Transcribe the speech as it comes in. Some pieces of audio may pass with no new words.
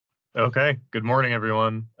Okay, good morning,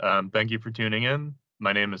 everyone. Thank you for tuning in.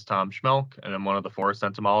 My name is Tom Schmelk, and I'm one of the forest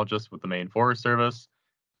entomologists with the Maine Forest Service.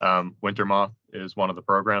 Winter moth is one of the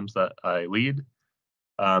programs that I lead.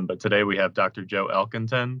 But today we have Dr. Joe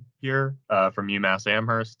Elkinton here from UMass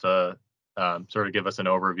Amherst to sort of give us an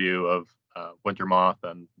overview of winter moth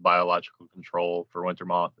and biological control for winter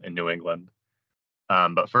moth in New England.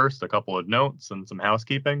 But first, a couple of notes and some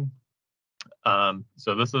housekeeping.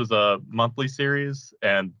 So this is a monthly series,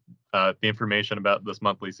 and the information about this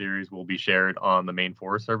monthly series will be shared on the Maine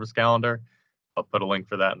Forest Service calendar. I'll put a link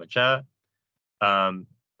for that in the chat.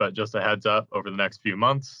 But just a heads up, over the next few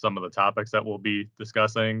months, some of the topics that we'll be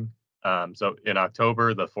discussing. So in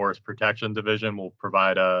October, the Forest Protection Division will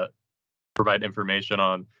provide information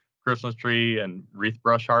on Christmas tree and wreath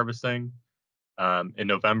brush harvesting. In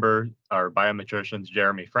November, our biometricians,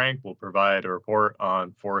 Jeremy Frank, will provide a report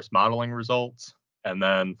on forest modeling results. And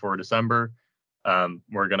then for December,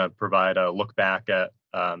 we're going to provide a look back at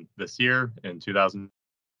this year in 2000.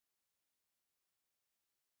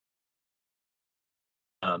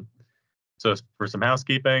 So for some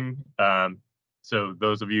housekeeping, so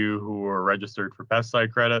those of you who are registered for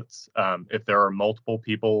pesticide credits, if there are multiple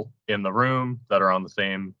people in the room that are on the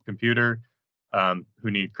same computer who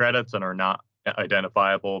need credits and are not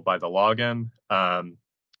identifiable by the login,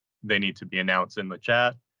 they need to be announced in the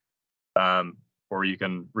chat, or you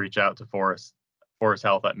can reach out to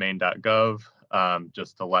foresthealth@maine.gov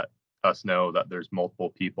just to let us know that there's multiple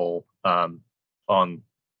people on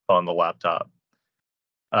the laptop.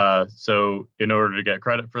 So in order to get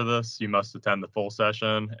credit for this, you must attend the full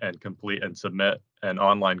session and complete and submit an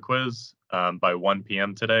online quiz by 1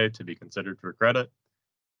 p.m. today to be considered for credit.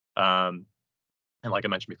 And like I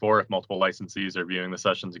mentioned before, if multiple licensees are viewing the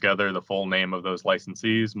session together, the full name of those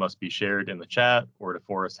licensees must be shared in the chat or to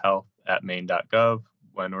foresthealth@maine.gov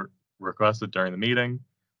when requested during the meeting.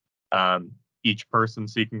 Each person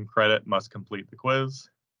seeking credit must complete the quiz,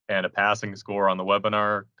 and a passing score on the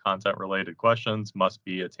webinar content-related questions must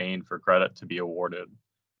be attained for credit to be awarded.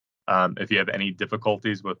 If you have any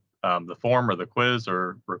difficulties with the form or the quiz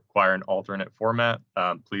or require an alternate format,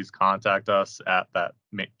 please contact us at that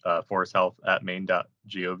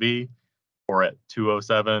foresthealth@maine.gov or at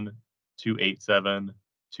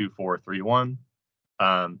 207-287-2431.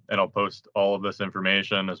 And I'll post all of this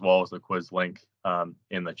information as well as the quiz link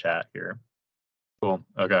in the chat here. Cool.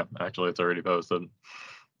 Okay. Actually, it's already posted.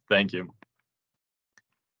 Thank you.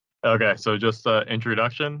 Okay. So just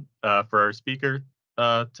introduction for our speaker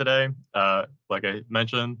today. Like I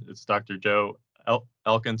mentioned, it's Dr. Joe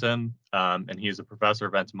Elkinton, and he's a professor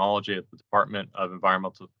of entomology at the Department of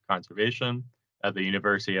Environmental Conservation at the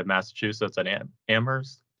University of Massachusetts at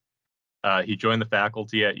Amherst. He joined the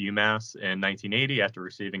faculty at UMass in 1980 after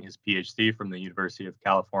receiving his PhD from the University of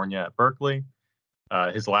California at Berkeley.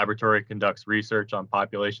 His laboratory conducts research on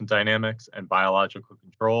population dynamics and biological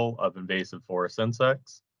control of invasive forest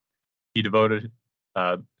insects. He devoted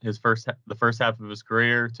the first half of his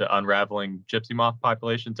career to unraveling gypsy moth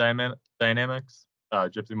population dynamics.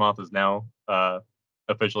 Gypsy moth is now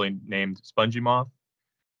officially named spongy moth.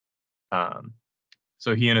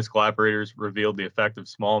 So he and his collaborators revealed the effect of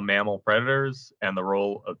small mammal predators and the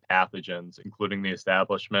role of pathogens, including the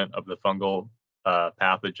establishment of the fungal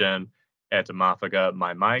pathogen Entomophaga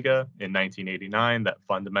myrmiga in 1989 that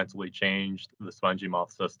fundamentally changed the spongy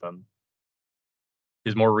moth system.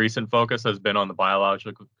 His more recent focus has been on the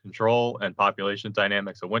biological control and population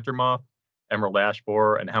dynamics of winter moth, emerald ash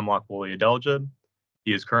borer, and hemlock woolly adelgid.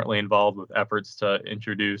 He is currently involved with efforts to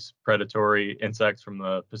introduce predatory insects from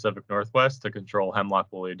the Pacific Northwest to control hemlock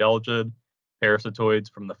woolly adelgid, parasitoids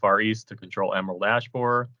from the Far East to control emerald ash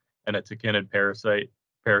borer, and a tachinid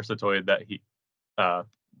parasitoid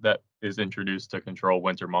that is introduced to control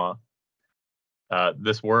winter moth.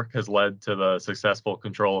 This work has led to the successful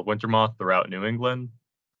control of winter moth throughout New England.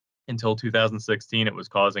 Until 2016, it was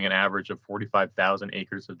causing an average of 45,000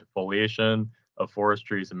 acres of defoliation of forest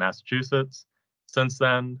trees in Massachusetts. Since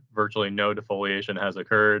then, virtually no defoliation has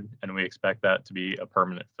occurred, and we expect that to be a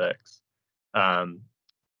permanent fix.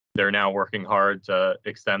 They're now working hard to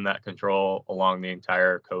extend that control along the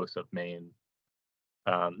entire coast of Maine.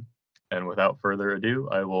 And without further ado,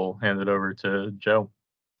 I will hand it over to Joe.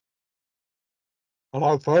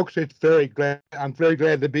 Hello, folks. I'm very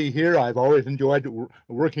glad to be here. I've always enjoyed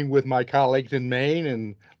working with my colleagues in Maine,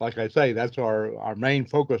 and like I say, that's our main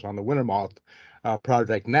focus on the winter moth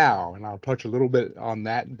project now. And I'll touch a little bit on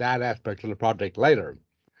that aspect of the project later.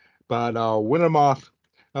 But winter moth,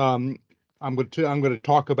 I'm going to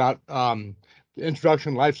talk about the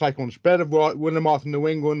introduction, life cycle, and spread of winter moth in New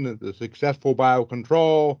England, the successful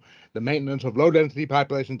biocontrol, the maintenance of low-density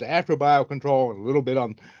populations after biocontrol, and a little bit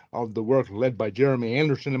on of the work led by Jeremy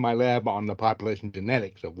Anderson in my lab on the population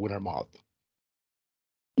genetics of winter moth.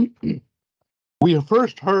 We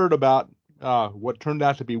first heard about what turned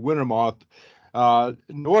out to be winter moth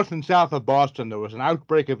north and south of Boston. There was an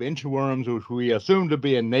outbreak of inchworms, which we assumed to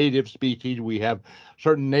be a native species. We have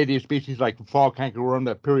certain native species like the fall cankerworm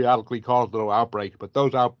that periodically cause little outbreaks, but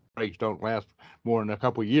those outbreaks don't last more than a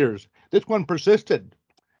couple of years. This one persisted.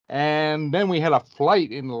 And then we had a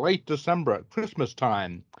flight in late December at Christmas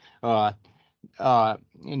time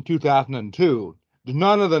in 2002.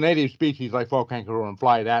 None of the native species like fall cankerworm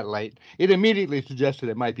fly that late. It immediately suggested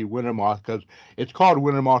it might be winter moth because it's called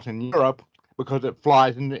winter moth in Europe because it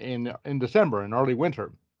flies in December, in early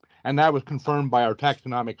winter. And that was confirmed by our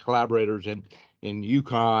taxonomic collaborators in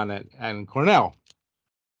Yukon and Cornell.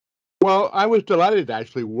 Well, I was delighted to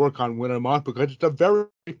actually work on winter moth because it's a very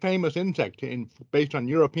famous insect based on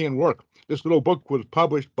European work. This little book was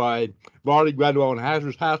published by Varley, Gradwell, and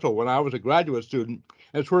Hassel when I was a graduate student,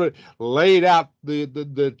 and sort of laid out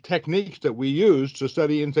the techniques that we use to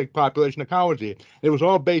study insect population ecology. It was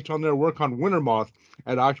all based on their work on winter moth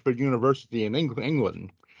at Oxford University in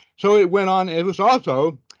England. So it went on. It was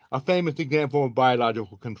also a famous example of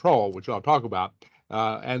biological control, which I'll talk about.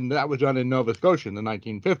 And that was done in Nova Scotia in the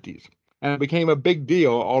 1950s. And it became a big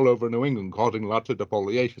deal all over New England, causing lots of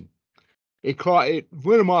defoliation.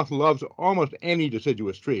 Winter moth loves almost any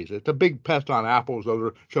deciduous trees. It's a big pest on apples.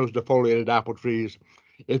 Those shows defoliated apple trees.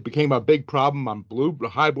 It became a big problem on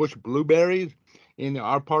high bush blueberries in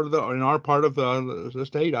our part of the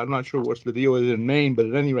state. I'm not sure what's the deal is in Maine, but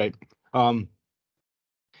at any rate,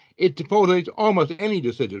 it defoliates almost any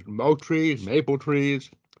deciduous, oak trees, maple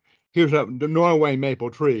trees. Here's the Norway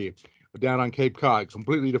maple tree down on Cape Cod,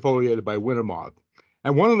 completely defoliated by winter moth.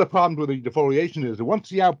 And one of the problems with the defoliation is that once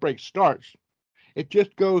the outbreak starts, it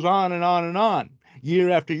just goes on and on and on,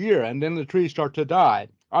 year after year, and then the trees start to die.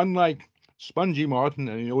 Unlike spongy moth,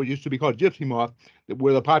 and what used to be called gypsy moth,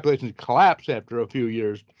 where the populations collapse after a few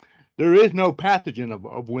years, there is no pathogen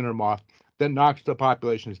of winter moth that knocks the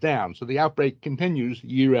populations down. So the outbreak continues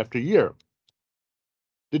year after year.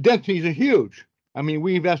 The densities are huge. I mean,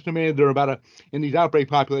 we've estimated there are in these outbreak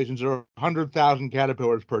populations, there are 100,000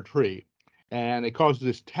 caterpillars per tree. And it causes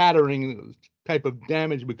this tattering type of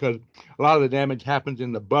damage because a lot of the damage happens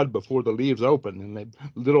in the bud before the leaves open, and the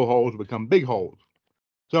little holes become big holes.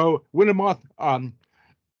 So winter moth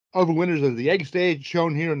overwinters at the egg stage,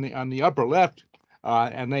 shown here on the upper left,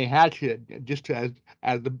 and they hatch just as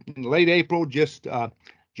the late April, just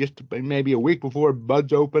maybe a week before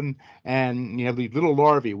buds open, and you have these little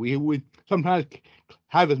larvae. We sometimes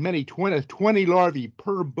have as many 20 larvae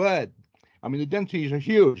per bud. I mean, the densities are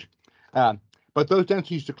huge, but those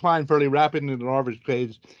densities decline fairly rapidly in the larval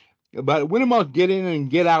stage. But winter moths get in and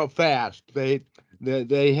get out fast. They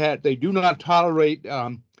do not tolerate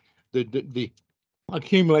the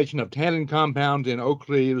accumulation of tannin compounds in oak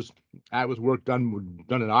leaves. That was work done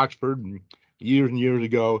in Oxford years and years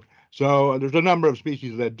ago. So there's a number of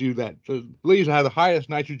species that do that. So leaves have the highest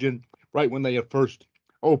nitrogen right when they first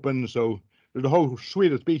open. So there's a whole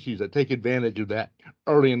suite of species that take advantage of that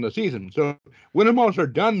early in the season. So winter moths are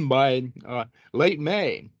done by late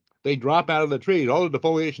May. They drop out of the trees. All the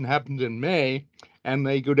defoliation happens in May, and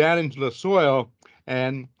they go down into the soil,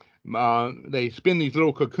 and they spin these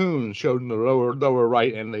little cocoons shown in the lower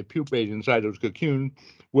right, and they pupate inside those cocoons,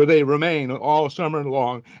 where they remain all summer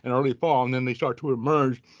long and early fall, and then they start to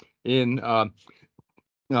emerge in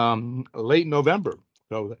late November.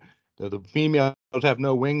 So the females have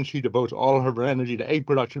no wings. She devotes all of her energy to egg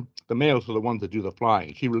production. The males are the ones that do the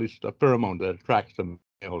flying. She releases a pheromone that attracts the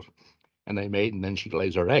males, and they mate, and then she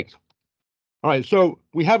lays her eggs. All right, so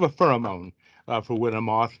we have a pheromone for winter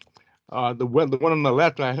moth. The one on the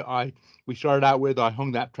left, we started out with. I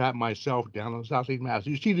hung that trap myself down in southeast Mass.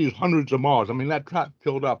 You see these hundreds of moths. I mean, that trap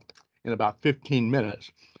filled up in about 15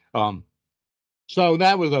 minutes. So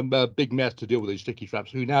that was a big mess to deal with these sticky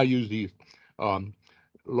traps. We now use these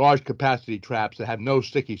large capacity traps that have no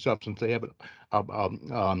sticky substance. They have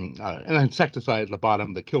an insecticide at the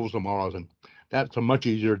bottom that kills the moths, and that's a much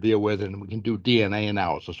easier to deal with, and we can do DNA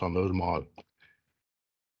analysis on those moths.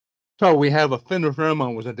 So we have a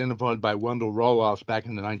pheromone was identified by Wendell Roloffs back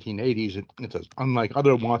in the 1980s. It's unlike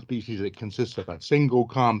other moth species, it consists of a single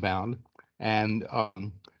compound, and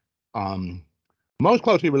most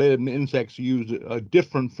closely related insects use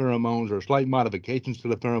different pheromones or slight modifications to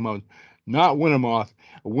the pheromones. Not winter moth.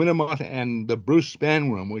 Winter moth and the Bruce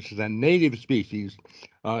spanworm, which is a native species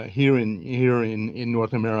here in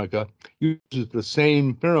North America, uses the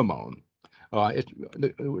same pheromone.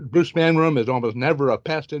 Blue spanworm is almost never a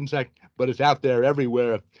pest insect, but it's out there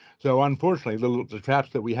everywhere. So unfortunately, the traps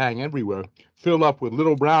that we hang everywhere fill up with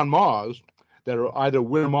little brown moths that are either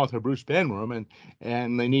winter moth or blue spanworm,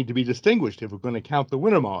 and they need to be distinguished if we're going to count the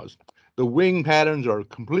winter moths. The wing patterns are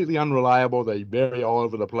completely unreliable. They vary all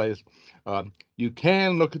over the place. You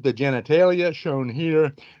can look at the genitalia shown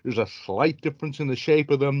here. There's a slight difference in the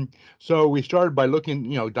shape of them. So we started by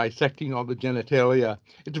looking, dissecting all the genitalia.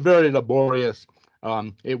 It's very laborious.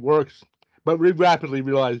 It works, but we rapidly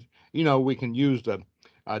realized, we can use the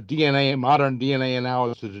modern DNA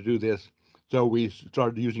analysis to do this. So we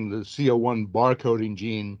started using the CO1 barcoding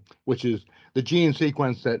gene, which is the gene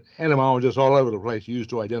sequence that entomologists all over the place use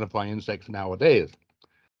to identify insects nowadays.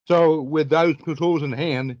 So with those tools in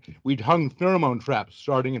hand, we'd hung pheromone traps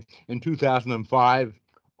starting in 2005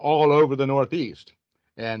 all over the Northeast.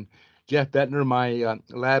 And Jeff Bettner, my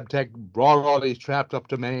lab tech, brought all these traps up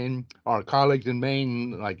to Maine. Our colleagues in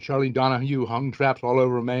Maine, like Charlie Donahue, hung traps all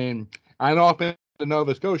over Maine and off into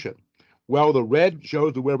Nova Scotia. Well, the red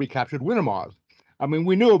shows where we captured winter moths. I mean,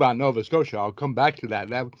 we knew about Nova Scotia. I'll come back to that.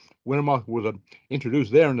 That winter moth was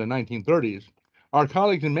introduced there in the 1930s. Our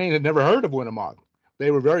colleagues in Maine had never heard of winter moth.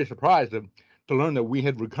 They were very surprised to learn that we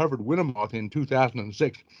had recovered winter moth in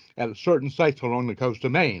 2006 at certain sites along the coast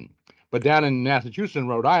of Maine. But down in Massachusetts and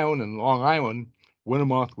Rhode Island and Long Island, winter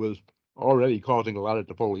moth was already causing a lot of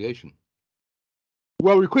defoliation.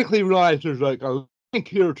 Well, we quickly realized there's like a link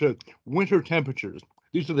here to winter temperatures.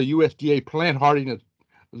 These are the USDA plant hardiness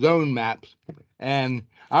zone maps. And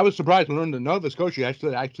I was surprised to learn that Nova Scotia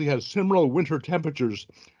actually has similar winter temperatures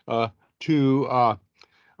to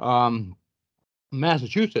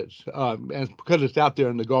Massachusetts, and because it's out there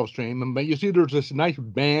in the Gulf Stream. But you see, there's this nice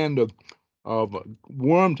band of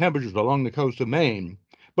warm temperatures along the coast of Maine.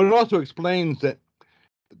 But it also explains that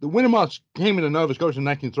the winter moths came into Nova Scotia in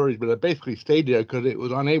the 1930s, but it basically stayed there because it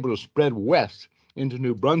was unable to spread west into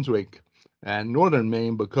New Brunswick and northern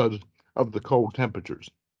Maine because of the cold temperatures.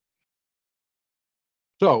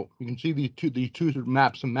 So you can see these two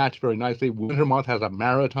maps match very nicely. Winter moth has a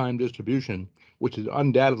maritime distribution, which is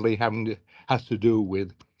undoubtedly has to do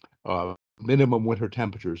with minimum winter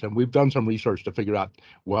temperatures. And we've done some research to figure out,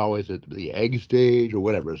 well, is it the egg stage or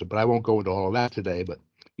whatever? But I won't go into all of that today, but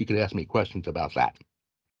you can ask me questions about that.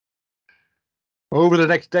 Over the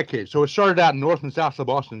next decade. So it started out north and south of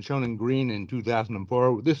Boston, shown in green in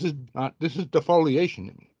 2004. This is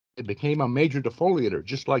defoliation. It became a major defoliator,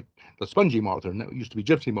 just like the spongy moth, or it used to be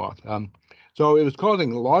gypsy moth. So it was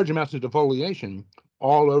causing large amounts of defoliation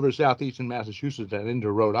all over southeastern Massachusetts and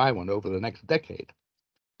into Rhode Island over the next decade.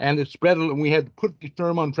 And it spread, and we had put these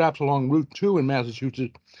pheromone traps along Route 2 in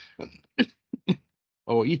Massachusetts,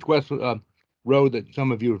 east-west road that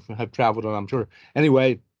some of you have traveled on, I'm sure.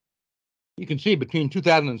 Anyway, you can see between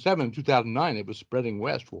 2007 and 2009, it was spreading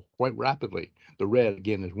west quite rapidly. The red,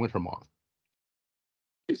 again, is winter moth.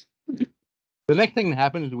 The next thing that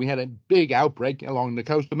happened is we had a big outbreak along the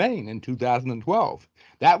coast of Maine in 2012.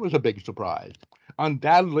 That was a big surprise.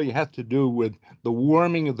 Undoubtedly, it has to do with the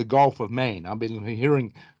warming of the Gulf of Maine. I've been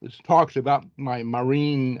hearing talks about my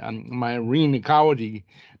marine ecology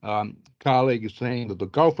colleagues saying that the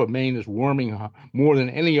Gulf of Maine is warming more than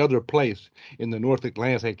any other place in the North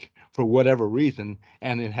Atlantic for whatever reason,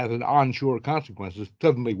 and it has an onshore consequences.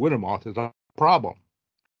 Suddenly, winter moth is a problem.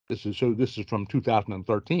 This is from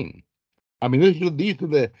 2013. I mean, these are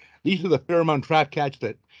the pheromone trap catch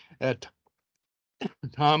that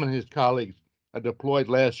Tom and his colleagues deployed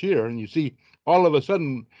last year, and you see all of a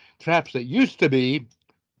sudden traps that used to be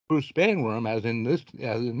blue spanworm, as in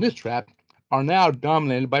this trap, are now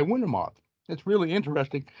dominated by winter moth. It's really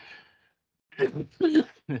interesting.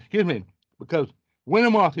 Excuse me, because winter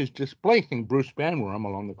moth is displacing blue spanworm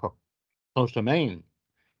along the coast of Maine.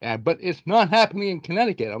 But it's not happening in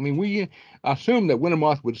Connecticut. I mean, we assumed that winter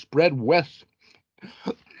moth would spread west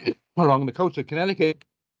along the coast of Connecticut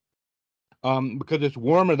because it's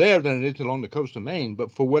warmer there than it is along the coast of Maine.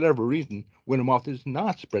 But for whatever reason, winter moth is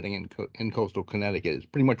not spreading in coastal Connecticut. It's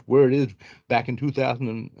pretty much where it is back in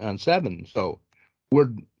 2007. So we're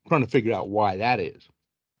trying to figure out why that is.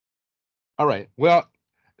 All right. Well,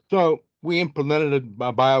 so we implemented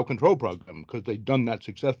a biocontrol program because they'd done that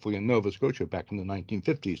successfully in Nova Scotia back in the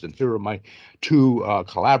 1950s. And here are my two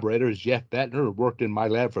collaborators. Jeff Bettner, who worked in my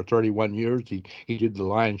lab for 31 years. He did the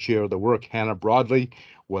lion's share of the work. Hannah Broadley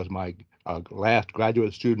was my last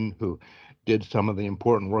graduate student who did some of the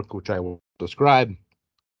important work, which I will describe.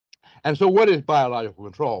 And so what is biological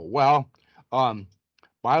control? Well,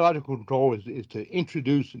 biological control is to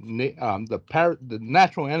introduce the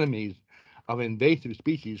natural enemies of invasive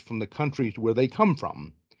species from the countries where they come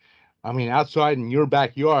from. I mean, outside in your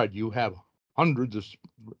backyard, you have hundreds of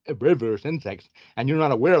herbivorous insects, and you're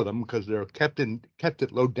not aware of them because they're kept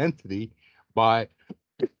at low density by,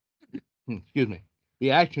 excuse me,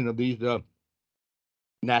 the action of these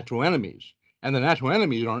natural enemies. And the natural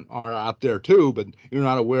enemies are out there too, but you're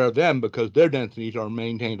not aware of them because their densities are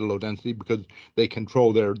maintained at low density because they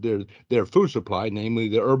control their food supply, namely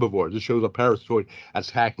the herbivores. This shows a parasitoid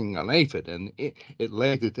attacking an aphid, and it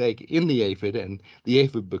lays its egg in the aphid, and the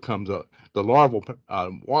aphid becomes the larval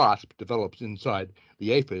wasp develops inside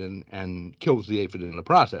the aphid and kills the aphid in the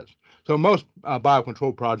process. So most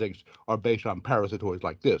biocontrol projects are based on parasitoids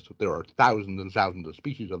like this. There are thousands and thousands of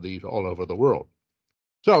species of these all over the world.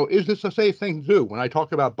 So is this a safe thing to do? When I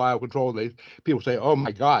talk about biocontrol, people say, "Oh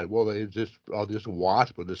my God, well, is this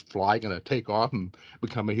wasp or this fly going to take off and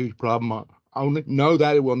become a huge problem?" Only no,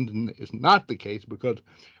 that is not the case because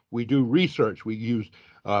we do research. We use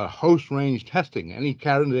host range testing. Any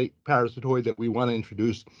candidate parasitoid that we want to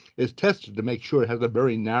introduce is tested to make sure it has a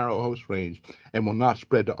very narrow host range and will not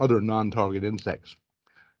spread to other non-target insects.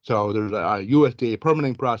 So there's a USDA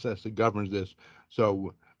permitting process that governs this.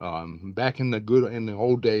 So back in the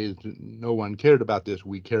old days, no one cared about this.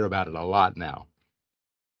 We care about it a lot now.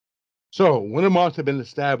 So winter moths have been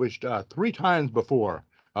established 3 times before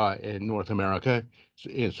in North America.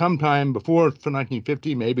 Sometime before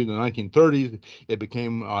 1950, maybe in the 1930s, it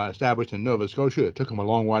became established in Nova Scotia. It took them a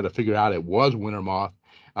long while to figure out it was winter moth.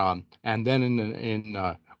 And then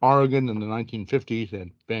in Oregon in the 1950s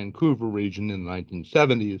and Vancouver region in the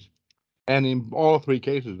 1970s. And in all 3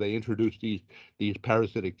 cases, they introduced these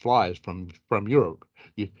parasitic flies from Europe,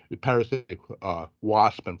 the parasitic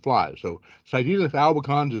wasp and flies. So Sidenius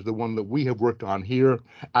albicans is the one that we have worked on here.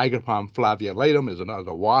 Agapom flaviolatum is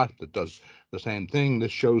another wasp that does the same thing.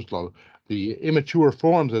 This shows the immature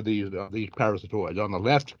forms of these parasitoids. On the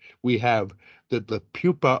left, we have the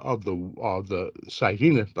pupa of the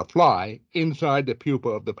Sidenius, the fly, inside the pupa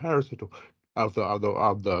of the parasitoid of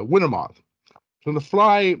the winter moth. So the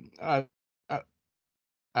fly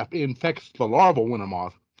infects the larval winter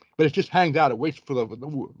moth, but it just hangs out. It waits for the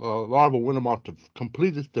larval winter moth to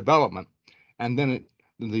complete its development, and then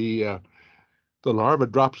the larva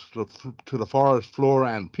drops to the forest floor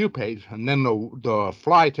and pupates, and then the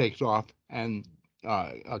fly takes off and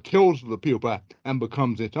kills the pupa and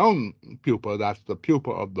becomes its own pupa. That's the pupa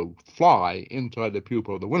of the fly inside the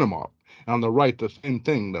pupa of the winter moth. And on the right, the same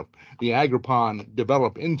thing. The agripon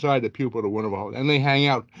develop inside the pupa of the winter moth, and they hang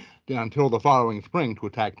out until the following spring to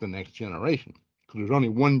attack the next generation. Because there's only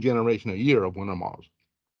one generation a year of winter moths.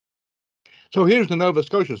 So here's the Nova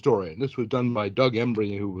Scotia story. And this was done by Doug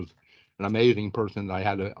Embry, who was an amazing person that I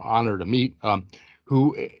had the honor to meet. So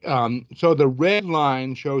the red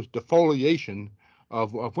line shows defoliation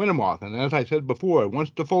of winter moth. And as I said before,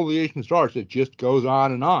 once defoliation starts, it just goes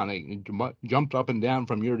on and on. It jumps up and down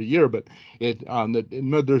from year to year, but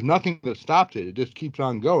there's nothing that stops it. It just keeps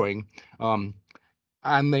on going.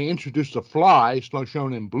 And they introduced a fly,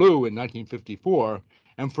 shown in blue, in 1954.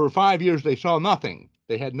 And for 5 years, they saw nothing.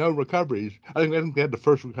 They had no recoveries. I think they had the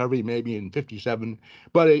first recovery maybe in 57,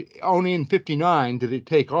 but only in 59 did it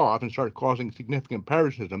take off and start causing significant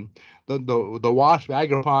parasitism. The wasp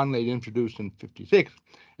agripon they'd introduced in 56,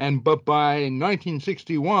 but by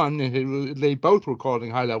 1961 they both were causing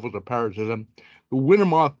high levels of parasitism. The winter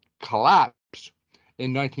moth collapsed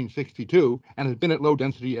in 1962 and has been at low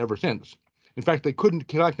density ever since. In fact, they couldn't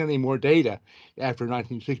collect any more data after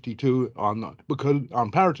 1962 on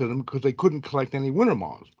parasitism because they couldn't collect any winter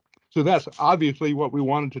moths. So that's obviously what we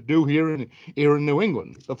wanted to do here in New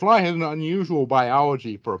England. The fly has an unusual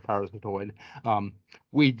biology for a parasitoid.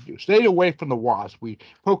 We stayed away from the wasp. We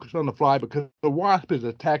focused on the fly because the wasp is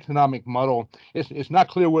a taxonomic muddle. It's not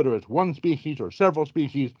clear whether it's one species or several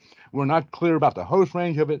species. We're not clear about the host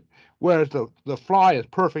range of it. Whereas the fly is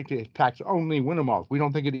perfect. It attacks only winter moths. We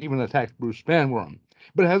don't think it even attacks Bruce spanworm.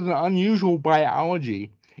 But it has an unusual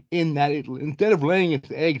biology in that instead of laying its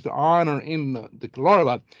eggs on or in the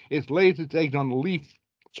larva, it lays its eggs on the leaf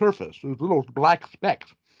surface. Those little black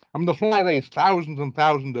specks. I mean, the fly lays thousands and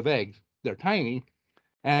thousands of eggs. They're tiny,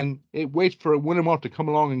 and it waits for a winter moth to come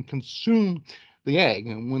along and consume the egg.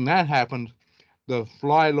 And when that happens, the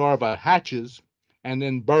fly larva hatches and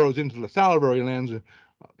then burrows into the salivary glands of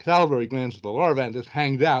the larva and just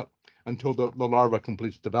hangs out until the larva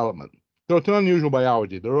completes development. So it's an unusual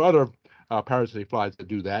biology. There are other parasitic flies that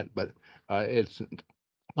do that, but it's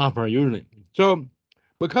not very usually. So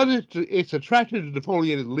because it's attracted to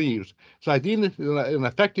defoliated leaves, Sidenius is an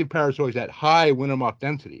effective parasitoid at high winter moth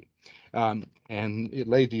density. And it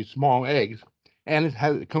lays these small eggs, and it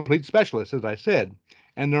has complete specialists, as I said.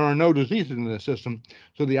 And there are no diseases in the system,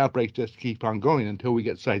 so the outbreaks just keep on going until we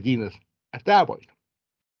get Sidenius established.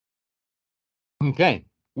 Okay.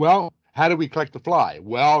 Well, how do we collect the fly?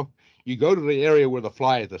 Well, you go to the area where the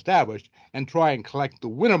fly is established and try and collect the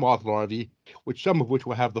winter moth larvae, which some of which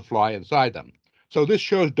will have the fly inside them. So this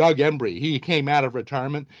shows Doug Embry. He came out of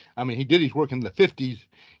retirement. I mean, he did his work in the 50s.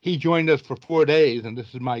 He joined us for 4 days, and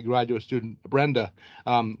this is my graduate student, Brenda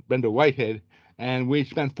Whitehead, and we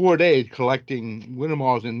spent 4 days collecting winter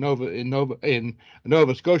moths in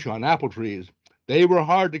Nova Scotia on apple trees. They were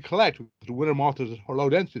hard to collect because the winter moth is low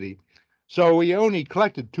density, so we only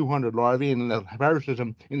collected 200 larvae, and the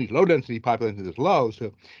parasitism in these low-density populations is low.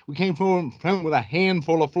 So we came from with a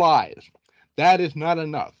handful of flies. That is not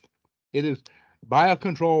enough. It is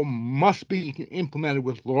biocontrol must be implemented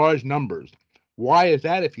with large numbers. Why is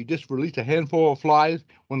that? If you just release a handful of flies,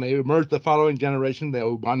 when they emerge the following generation, they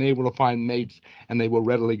will be unable to find mates and they will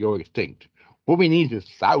readily go extinct. What we need is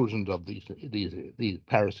thousands of these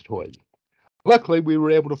parasitoids. Luckily, we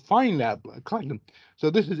were able to find that collection.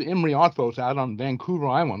 So this is Imri Othos out on Vancouver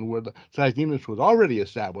Island, where the Sizenus was already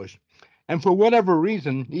established. And for whatever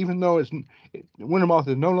reason, even though winter moth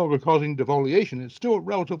is no longer causing defoliation, it's still at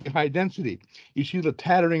relatively high density. You see the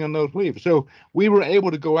tattering on those leaves. So we were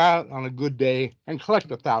able to go out on a good day and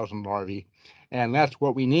collect 1,000 larvae, and that's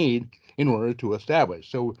what we need in order to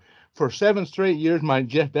establish. So for 7 straight years,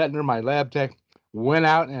 Jeff Bettner, my lab tech, went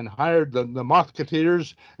out and hired the moth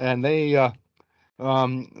cooperators, and they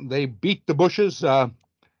beat the bushes over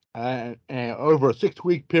a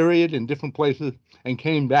 6-week period in different places and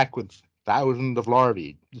came back with thousands of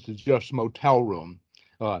larvae. This is just motel room.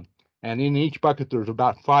 Uh, and in each bucket, there's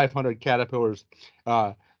about 500 caterpillars.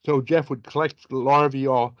 So Jeff would collect larvae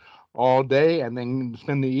all day and then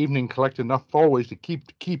spend the evening collect enough foliage to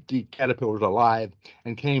keep the caterpillars alive,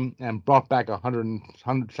 and came and brought back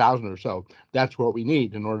 100,000 or so. That's what we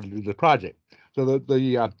need in order to do the project. So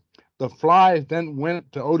the flies then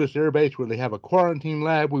went to Otis Air Base, where they have a quarantine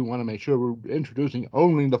lab. We want to make sure we're introducing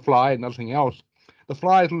only the fly and nothing else. The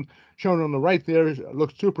flies shown on the right there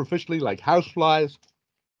look superficially like house flies,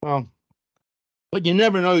 um, but you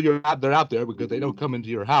never know they're out there because they don't come into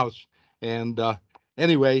your house. And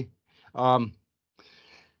anyway, um,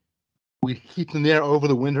 we keep them there over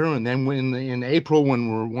the winter, and then in April,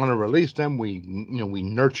 when we want to release them, we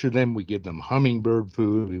nurture them. We give them hummingbird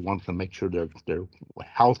food. We want to make sure they're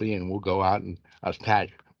healthy, and we'll go out and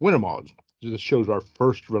attach winter moths. So this shows our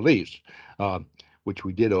first release, uh, which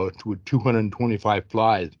we did with 225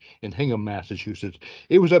 flies in Hingham, Massachusetts.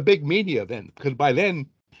 It was a big media event because by then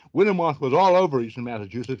winter moth was all over eastern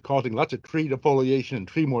Massachusetts, causing lots of tree defoliation and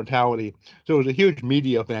tree mortality. So it was a huge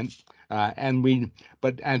media event. And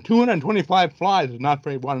 225 flies is not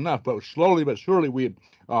very well enough, but slowly but surely we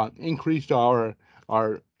increased our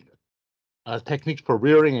techniques for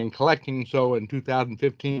rearing and collecting. So in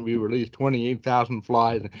 2015 we released 28,000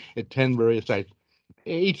 flies at 10 various sites.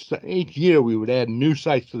 Each year we would add new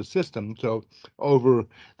sites to the system. So over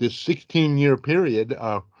this 16-year period,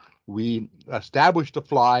 we established the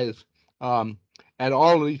flies at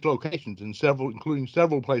all of these locations, including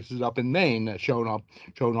several places up in Maine, shown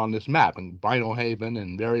on this map, in Vinyl Haven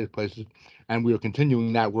and various places, and we are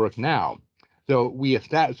continuing that work now. So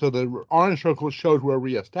the orange circle shows where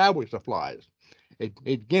we established the flies.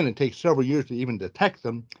 It takes several years to even detect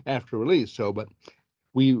them after release. But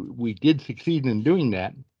we did succeed in doing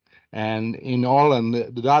that, and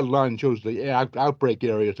the dotted line shows the outbreak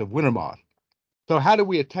areas of winter moth. So how do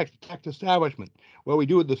we detect establishment? Well, we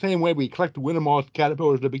do it the same way we collect the winter moth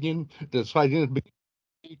caterpillars to begin the Sizenus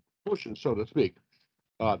bushes, so to speak.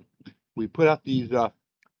 Uh, we put up these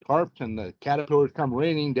tarps, and the caterpillars come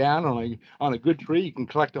raining down on a good tree. You can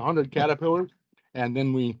collect 100 caterpillars, and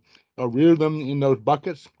then we rear them in those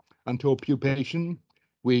buckets until pupation.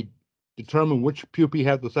 We determine which pupae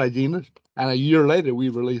have the Sizenus, and a year later we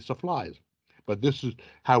release the flies. But this is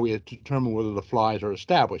how we determine whether the flies are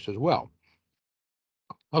established as well.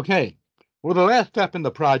 Okay, well, the last step in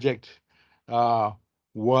the project uh,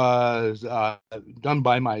 was done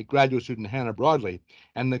by my graduate student, Hannah Broadley.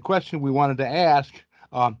 And the question we wanted to ask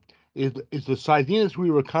um, is the Sizenus we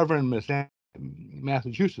recover in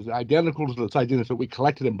Massachusetts identical to the Sizenus that we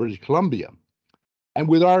collected in British Columbia? And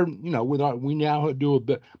we now do a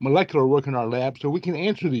bit molecular work in our lab, so we can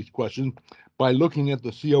answer these questions by looking at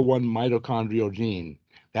the CO1 mitochondrial gene.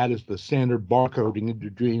 That is the standard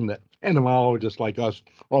barcoding gene that entomologists like us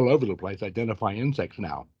all over the place identify insects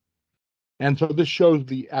now. And so this shows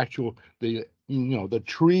the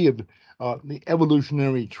tree of the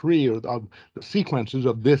evolutionary tree of the sequences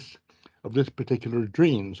of this particular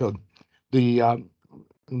gene. So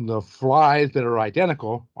the flies that are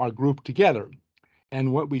identical are grouped together.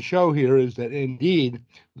 And what we show here is that indeed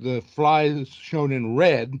the flies shown in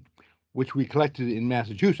red which we collected in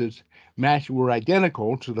Massachusetts, were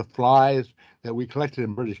identical to the flies that we collected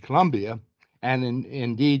in British Columbia, and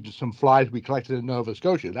indeed some flies we collected in Nova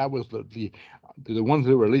Scotia. That was the ones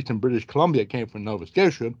that were released in British Columbia came from Nova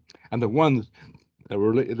Scotia, and the ones that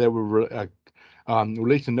were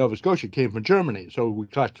released in Nova Scotia came from Germany. So we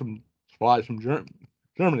collected some flies from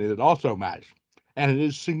Germany that also matched. And it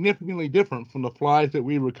is significantly different from the flies that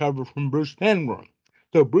we recover from Bruce spanworm.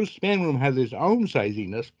 So Bruce spanworm has its own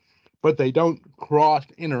siziness, but they don't cross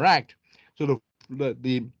interact. So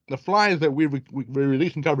the flies that we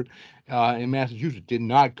released and covered in Massachusetts did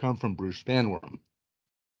not come from Bruce spanworm.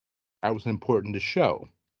 That was important to show.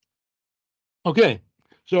 Okay,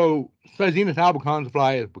 so Sizenus albicans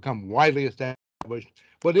fly has become widely established,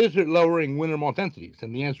 but is it lowering winter moth densities?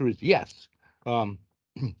 And the answer is yes.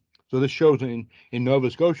 So this shows in Nova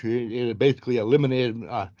Scotia, it basically eliminated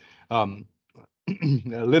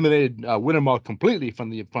winter moth completely from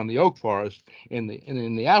the oak forest. In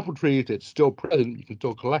the apple trees, it's still present. You can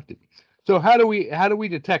still collect it. So how do we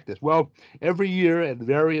detect this? Well, every year at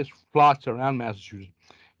various plots around Massachusetts,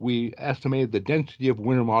 we estimated the density of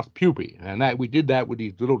winter moth pupae, and that we did that with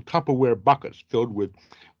these little Tupperware buckets filled with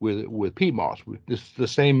peat moss. This is the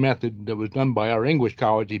same method that was done by our English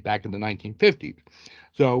colleges back in the 1950s.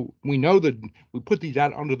 So we know that we put these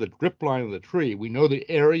out under the drip line of the tree. We know the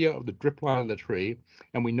area of the drip line of the tree,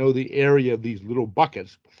 and we know the area of these little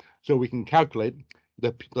buckets. So we can calculate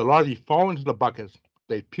the larvae fall into the buckets.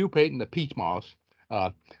 They pupate in the peat moss.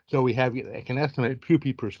 So we can estimate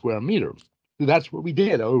pupae per square meter. So that's what we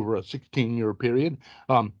did over a 16-year period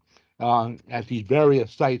at these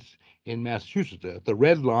various sites in Massachusetts. The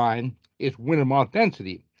red line is winter moth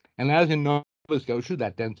density, and as in Nova Scotia,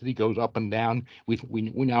 that density goes up and down. We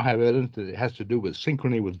now have evidence that it has to do with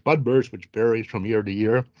synchrony with budburst, which varies from year to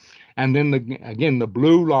year. And then again, the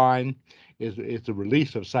blue line is the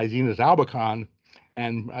release of Sizenus albicans.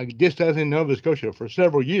 And just as in Nova Scotia, for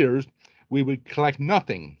several years, we would collect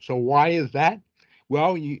nothing. So why is that?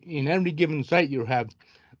 Well, in every given site, you have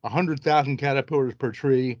 100,000 caterpillars per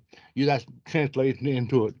tree. That translates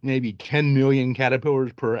into maybe 10 million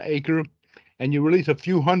caterpillars per acre. And you release a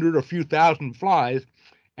few hundred or few thousand flies,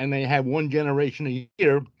 and they have one generation a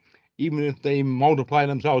year. Even if they multiply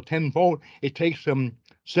themselves tenfold, it takes them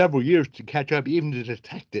several years to catch up, even to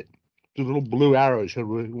detect it. The little blue arrows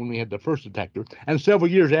when we had the first detector, and several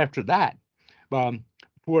years after that,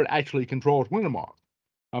 before it actually controls winter moth.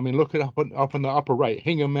 I mean, look it up in the upper right,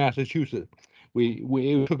 Hingham, Massachusetts.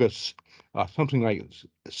 It took us something like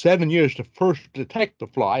 7 years to first detect the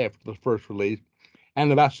fly after the first release, and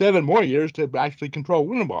about 7 more years to actually control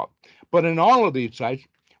winter moth. But in all of these sites,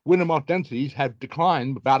 winter moth densities have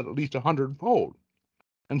declined about at least 100-fold.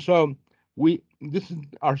 And so this is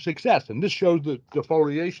our success, and this shows the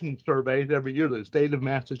defoliation surveys every year. The state of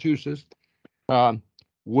Massachusetts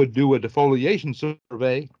would do a defoliation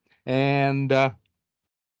survey, and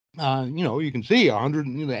you can see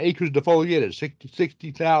 100 acres defoliated,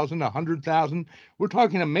 60,000, 100,000. We're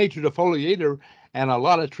talking a major defoliator and a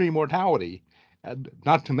lot of tree mortality,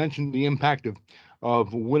 not to mention the impact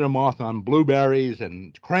of winter moth on blueberries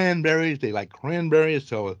and cranberries. They like cranberries,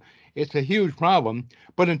 so it's a huge problem.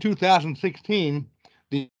 But in 2016,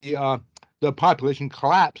 the population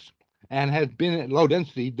collapsed and has been at low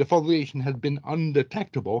density. Defoliation has been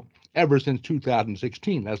undetectable ever since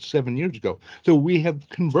 2016. That's 7 years ago. So we have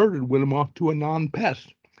converted winter moth to a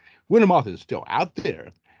non-pest. Winter moth is still out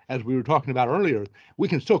there. As we were talking about earlier, we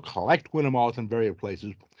can still collect winter moths in various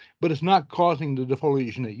places, but it's not causing the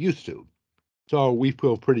defoliation it used to. So we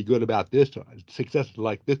feel pretty good about this. Successes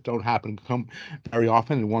like this don't come very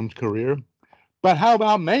often in one's career. But how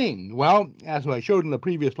about Maine? Well, as I showed in the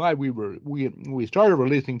previous slide, we started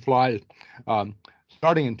releasing flies.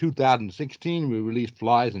 Starting in 2016, we released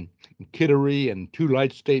flies in Kittery and Two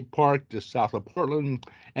Lights State Park, just south of Portland,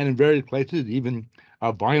 and in various places, even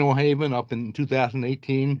Vinyl Haven up in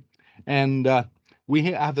 2018. And we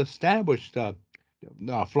have established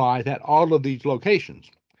flies at all of these locations.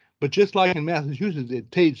 But just like in Massachusetts,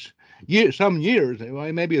 it takes some years,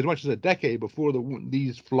 maybe as much as a decade, before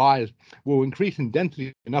these flies will increase in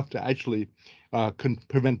density enough to actually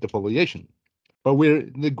prevent defoliation. But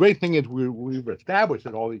the great thing is we've established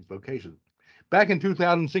at all these locations. Back in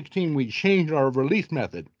 2016, we changed our release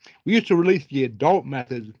method. We used to release the adult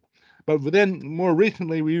method, but then more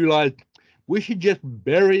recently we realized we should just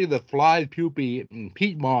bury the fly pupae in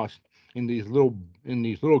peat moss in these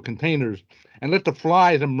little containers and let the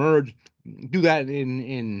flies emerge. Do that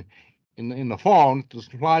in the fall. The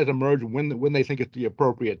flies emerge when they think it's the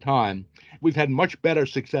appropriate time. We've had much better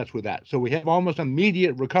success with that. So we have almost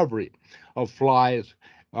immediate recovery of flies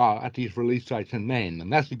at these release sites in Maine.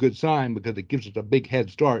 And that's a good sign because it gives us a big head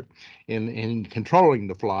start in controlling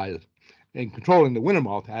the flies and controlling the winter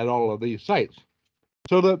moth at all of these sites.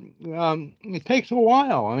 So it takes a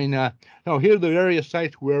while. I mean, here are the various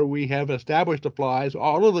sites where we have established the flies.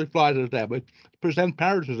 All of the flies are established present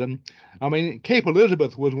parasitism. I mean, Cape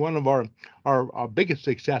Elizabeth was one of our biggest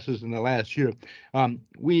successes in the last year.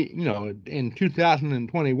 In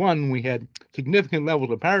 2021 we had significant levels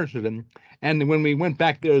of parasitism, and when we went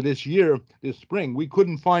back there this spring, we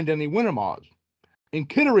couldn't find any winter moths. In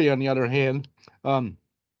Kittery, on the other hand,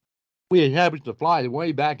 we inhabited the fly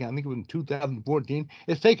way back, I think it was in 2014.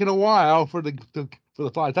 It's taken a while for the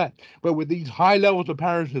flies that, but with these high levels of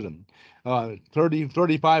parasitism,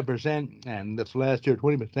 35%, and this last year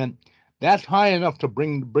 20%, that's high enough to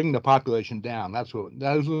bring the population down. Those are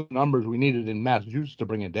the numbers we needed in Massachusetts to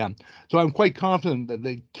bring it down. So I'm quite confident that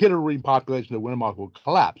the Kittery population of winter moth will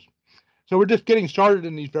collapse. So we're just getting started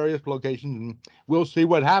in these various locations, and we'll see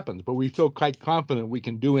what happens. But we feel quite confident we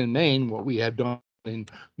can do in Maine what we have done in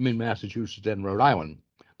Massachusetts and Rhode Island.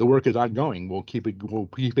 The work is ongoing. We'll keep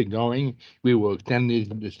it going. We will extend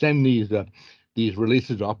these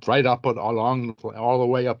releases right up along all the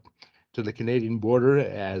way up to the Canadian border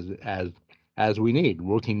as we need,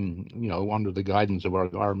 working under the guidance of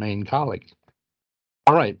our Maine colleagues.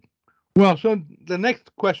 All right. Well, so the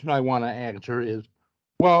next question I want to answer is,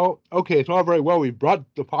 well, okay, it's all very well we brought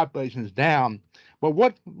the populations down, but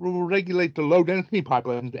what will regulate the low density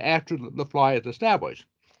populations after the fly is established?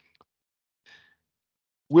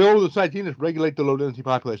 Will the Cytinus regulate the low density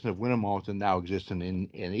population of winter moths that now exist in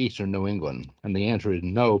eastern New England? And the answer is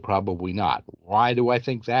no, probably not. Why do I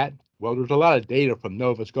think that? Well, there's a lot of data from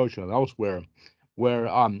Nova Scotia and elsewhere where,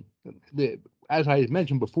 as I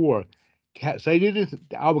mentioned before, Cytinus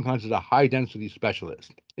albicans is a high density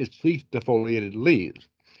specialist. It seeks defoliated leaves.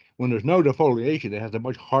 When there's no defoliation, it has a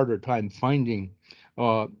much harder time finding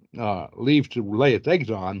leaves to lay its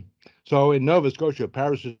eggs on. So in Nova Scotia,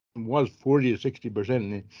 parasitism was 40 to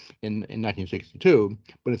 60% in 1962,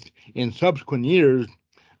 but in subsequent years,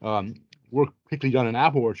 work particularly done in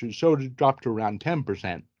apple orchards showed it dropped to around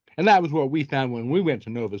 10%. And that was what we found when we went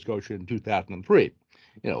to Nova Scotia in 2003.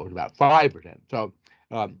 It was about 5%. So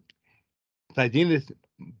Cytinus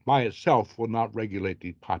by itself will not regulate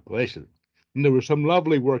these populations. And there was some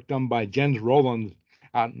lovely work done by Jens Rollins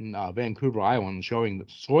out in Vancouver Island showing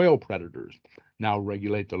that soil predators now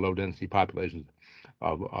regulate the low density populations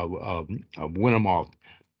of winter moth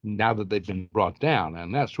now that they've been brought down.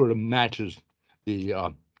 And that sort of matches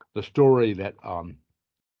the story that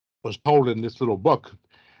was told in this little book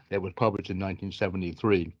that was published in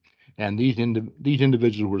 1973. And these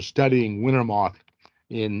individuals were studying winter moth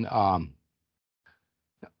in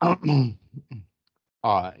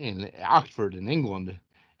Oxford in England,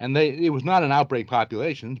 and it was not an outbreak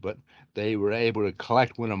populations, but they were able to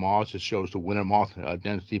collect winter moths. It shows the winter moth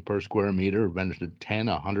density per square meter, registered 10,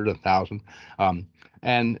 100, 1,000,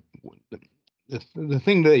 and the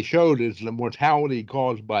thing that they showed is the mortality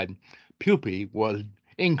caused by pupae was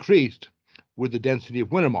increased with the density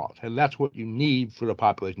of winter moths, and that's what you need for the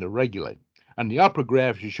population to regulate. On the upper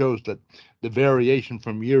graph, she shows that the variation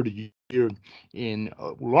from year to year in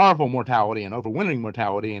larval mortality and overwintering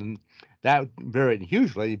mortality, and that varied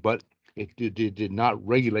hugely, but it did not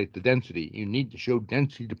regulate the density. You need to show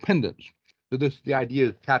density dependence. So the idea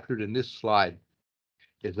is captured in this slide,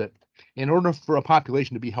 is that in order for a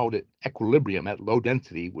population to be held at equilibrium at low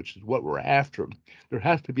density, which is what we're after, there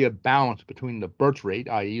has to be a balance between the birth rate,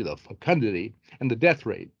 i.e. the fecundity, and the death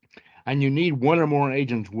rate. And you need one or more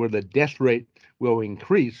agents where the death rate will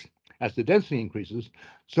increase as the density increases,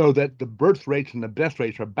 so that the birth rates and the death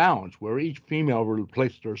rates are balanced, where each female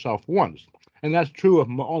replaces herself once. And that's true of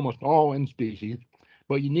almost all N species,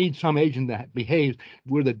 but you need some agent that behaves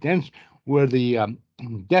where the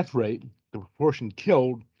death rate, the proportion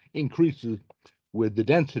killed, increases with the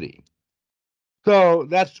density. So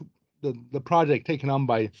that's the project taken on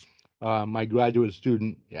by my graduate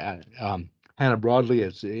student, Hannah Broadley.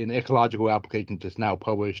 It's in Ecological Applications. It's now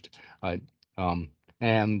published.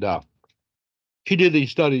 And she did these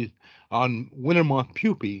studies on winter moth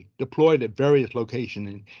pupae deployed at various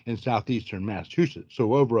locations in southeastern Massachusetts.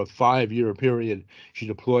 So over a 5-year period, she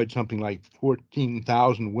deployed something like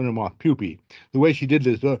 14,000 winter moth pupae. The way she did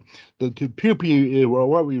this, the pupae were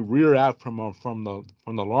what we rear out from the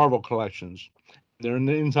larval collections. They're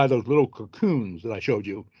inside those little cocoons that I showed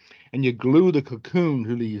you, and you glue the cocoon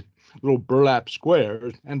to these little burlap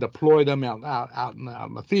squares and deploy them out in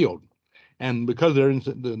the field. And because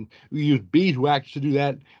we use beeswax to do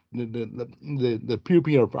that, the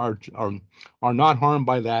pupae are not harmed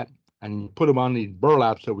by that. and you put them on these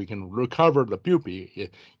burlaps so we can recover the pupae.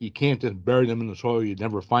 You can't just bury them in the soil; you'd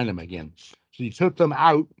never find them again. So you took them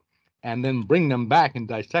out and then bring them back and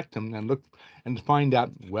dissect them and look and find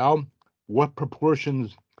out, well, what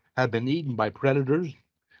proportions have been eaten by predators.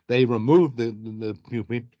 They removed the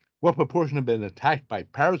pupae. What proportion have been attacked by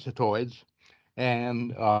parasitoids,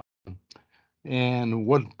 and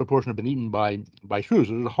what proportion have been eaten by shrews?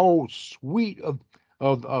 There's a whole suite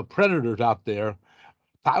of predators out there.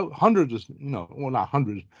 Hundreds of, well, not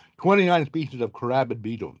hundreds, 29 species of carabid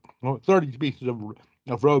beetles, 30 species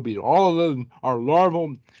of roe beetle. All of those are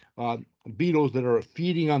larval beetles that are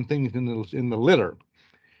feeding on things in the litter.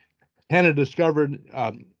 Hannah discovered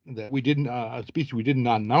that we didn't a species we did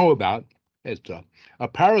not know about. It's a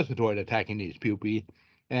parasitoid attacking these pupae,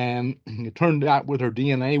 and it turned out with her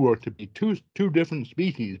DNA work to be two different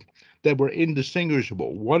species that were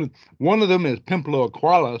indistinguishable. One of them is Pimpalo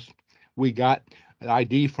aqualis. We got an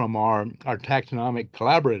ID from our taxonomic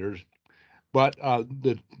collaborators, but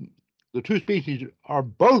the two species are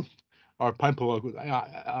both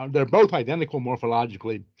they're both identical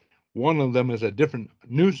morphologically. One of them is a different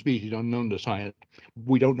new species unknown to science.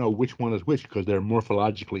 We don't know which one is which because they're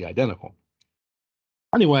morphologically identical.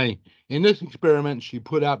 Anyway, in this experiment, she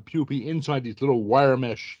put out pupae inside these little wire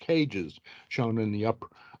mesh cages shown in the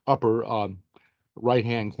upper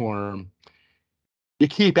right-hand corner to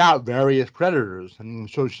keep out various predators, and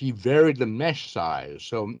so she varied the mesh size.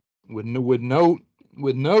 So with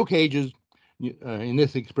no cages in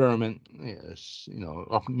this experiment,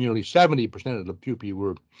 nearly 70% of the pupae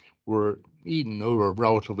were eaten over a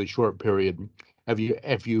relatively short period.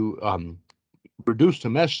 If you reduce the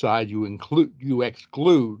mesh size, you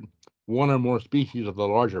exclude one or more species of the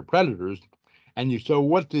larger predators, and so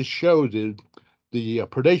what this shows is the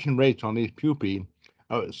predation rates on these pupae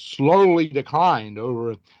slowly declined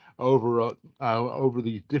over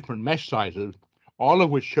these different mesh sizes, all of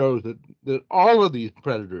which shows that all of these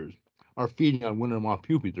predators are feeding on winter moth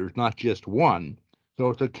pupae. There's not just one. So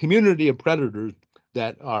it's a community of predators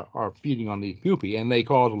that are feeding on these pupae, and they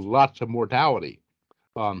cause lots of mortality.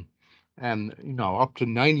 And up to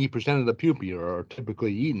 90% of the pupae are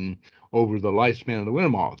typically eaten over the lifespan of the winter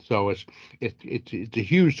moth. So it's a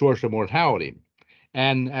huge source of mortality.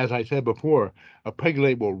 And as I said before, a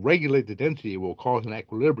pegulate will regulate the density, will cause an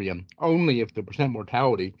equilibrium only if the percent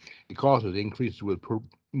mortality it causes increases with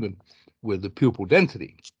the pupal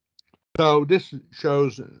density. So this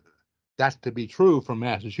shows that to be true from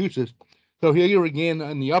Massachusetts. So here again,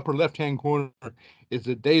 in the upper left-hand corner, is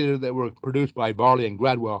the data that were produced by Varley and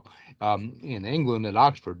Gradwell in England at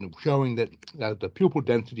Oxford, showing that as the pupal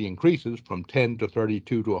density increases from 10 to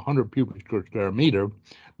 32 to 100 pupils per square meter,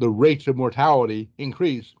 the rates of mortality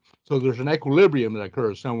increase. So there's an equilibrium that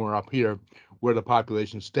occurs somewhere up here where the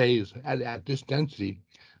population stays at this density.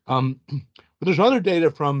 But there's other data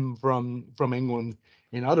from England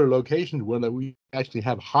in other locations where we actually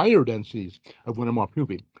have higher densities of winter moth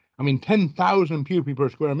pupae. I mean, 10,000 pupae per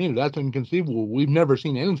square meter, that's inconceivable. We've never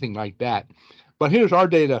seen anything like that. But here's our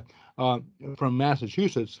data from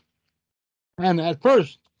Massachusetts. And at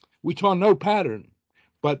first, we saw no pattern,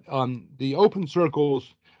 but the open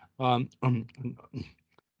circles, the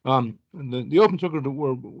open circles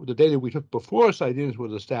were the data we took before Sidinus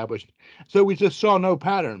was established, so we just saw no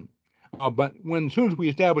pattern. But as soon as we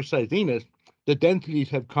established Sidinus, the densities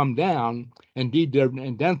have come down. Indeed, they're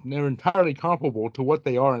entirely comparable to what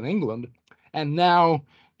they are in England. And now,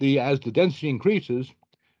 as the density increases,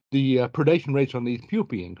 the predation rates on these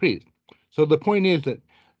pupae increase. So the point is that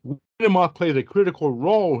winter moth plays a critical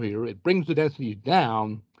role here. It brings the densities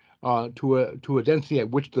down to a density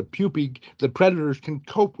at which the predators can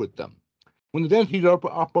cope with them. When the densities are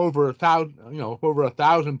up over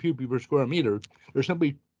 1,000 pupae per square meter, there's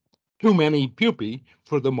simply too many pupae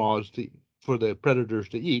for the predators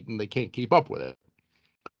to eat, and they can't keep up with it.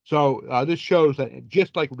 So this shows that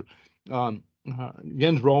just like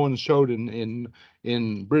Jens Rowan showed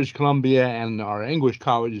in British Columbia, and our English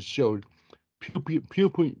colleges showed,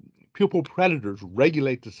 pupal predators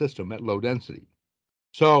regulate the system at low density.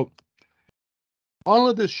 So all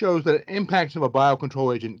of this shows that impacts of a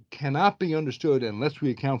biocontrol agent cannot be understood unless we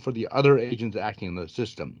account for the other agents acting in the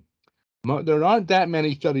system. There aren't that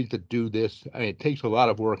many studies that do this. I mean, it takes a lot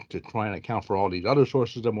of work to try and account for all these other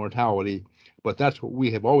sources of mortality, but that's what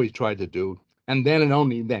we have always tried to do. And then and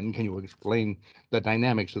only then can you explain the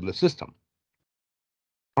dynamics of the system.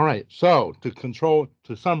 All right, so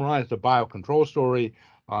to summarize the biocontrol story,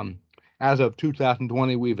 as of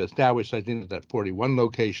 2020, we've established Sidinus at 41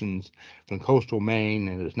 locations from coastal Maine,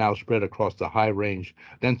 and is now spread across the high range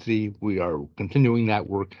density. We are continuing that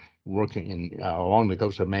work working in along the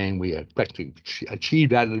coast of Maine. We expect to achieve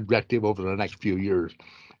that objective over the next few years.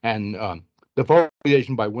 And the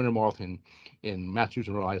foliation by winter moth in Massachusetts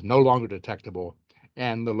and Rhode Island is no longer detectable,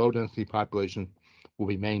 and the low density population will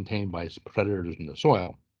be maintained by predators in the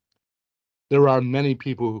soil. There are many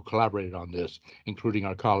people who collaborated on this, including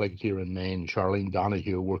our colleagues here in Maine. Charlene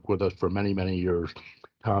Donahue worked with us for many, many years.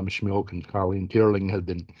 Tom Schmilk and Colleen Tierling have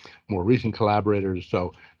been more recent collaborators.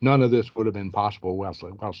 So none of this would have been possible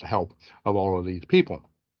without the help of all of these people.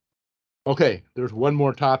 Okay, there's one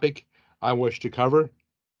more topic I wish to cover,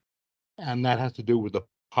 and that has to do with the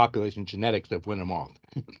population genetics of winter moth.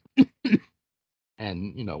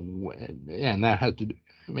 And, and that has to do,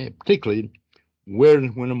 particularly, where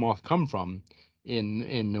does winter moth come from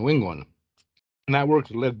in New England? And that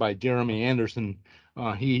work is led by Jeremy Anderson.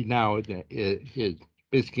 He now is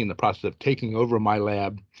basically in the process of taking over my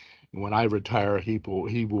lab. When I retire, he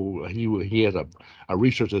has a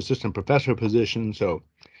research assistant professor position. So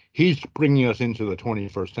he's bringing us into the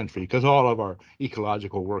 21st century, because all of our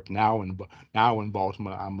ecological work now involves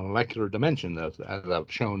a molecular dimension, as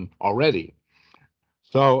I've shown already.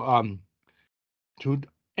 So to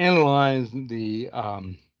analyze the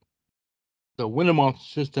winter moth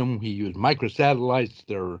system, we use microsatellites.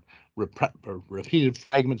 They're repeated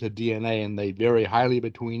fragments of DNA, and they vary highly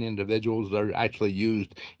between individuals. They're actually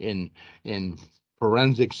used in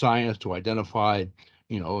forensic science to identify,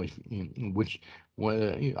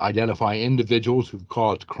 identify individuals who've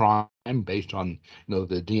caused crime based on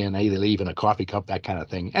the DNA they leave in a coffee cup, that kind of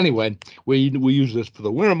thing. Anyway, we use this for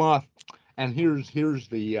the winter moth, and here's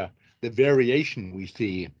the variation we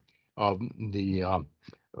see of the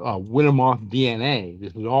winter moth DNA.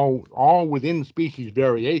 This is all within species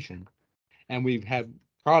variation, and we've had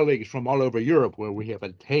colleagues from all over Europe where we have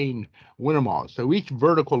attained winter moths. So each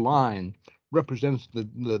vertical line represents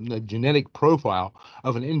the genetic profile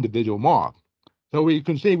of an individual moth. So you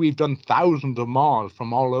can see we've done thousands of moths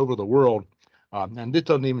from all over the world, and this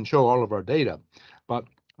doesn't even show all of our data. But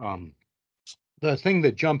the thing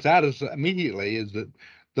that jumps at us immediately is that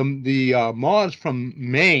the moths from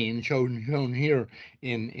Maine, shown here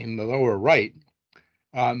in the lower right,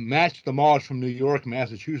 match the moths from New York,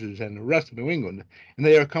 Massachusetts, and the rest of New England, and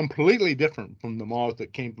they are completely different from the moths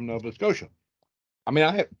that came from Nova Scotia. I mean,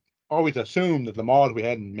 I have always assumed that the moths we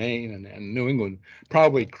had in Maine and New England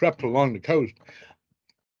probably crept along the coast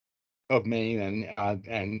of Maine,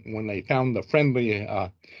 and when they found the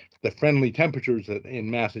friendly temperatures in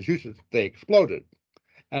Massachusetts, they exploded.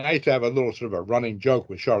 And I used to have a little sort of a running joke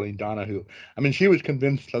with Charlene Donahue. I mean, she was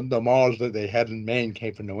convinced the moths that they had in Maine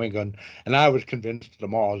came from New England, and I was convinced the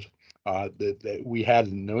moths that we had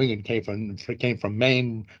in New England came from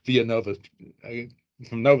Maine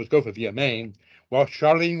from Nova Scotia via Maine. Well,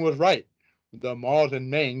 Charlene was right. The moths in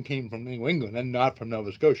Maine came from New England and not from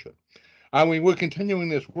Nova Scotia. I mean, we're continuing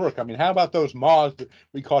this work. I mean, how about those moths that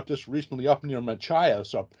we caught just recently up near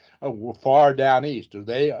Machias, far down east? Do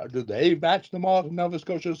they match the moths in Nova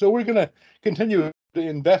Scotia? So we're going to continue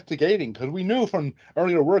investigating, because we knew from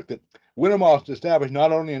earlier work that winter moths established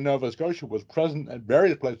not only in Nova Scotia, was present at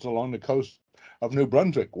various places along the coast of New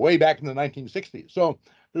Brunswick way back in the 1960s. So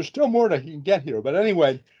there's still more to get here. But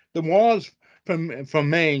anyway, the moths from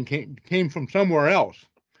Maine came from somewhere else.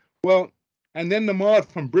 Well, and then the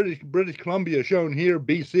moths from British Columbia, shown here,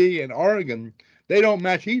 BC and Oregon, they don't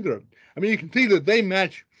match either. I mean, you can see that they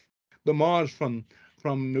match the moths from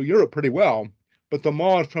New Europe pretty well, but the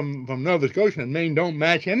moths from Nova Scotia and Maine don't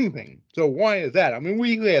match anything. So why is that? I mean,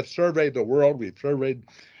 we have surveyed the world. We've surveyed,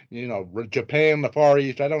 Japan, the Far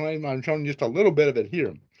East. I'm showing just a little bit of it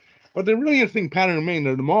here. But the really interesting pattern in Maine,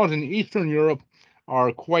 the moths in Eastern Europe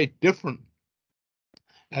are quite different,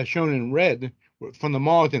 as shown in red, from the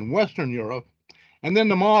moths in Western Europe. And then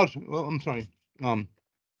the moths,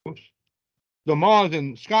 the moths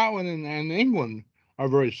in Scotland and England are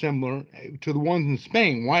very similar to the ones in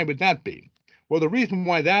Spain. Why would that be? Well, the reason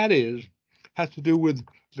why that has to do with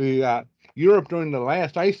the Europe during the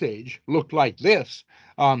last ice age looked like this,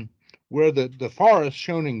 where the forests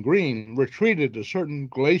shown in green retreated to certain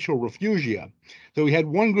glacial refugia. So we had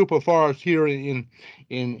one group of forests here in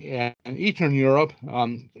Eastern Europe,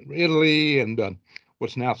 Italy and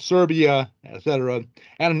what's now Serbia, etc.,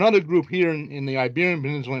 and another group here in the Iberian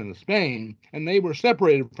Peninsula in Spain, and they were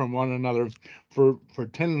separated from one another for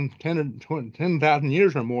 10,000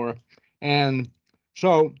 years or more. And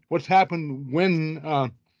so what's happened when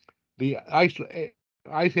the ice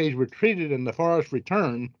age retreated and the forest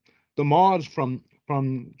returned, the moths from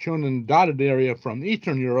shown in the dotted area from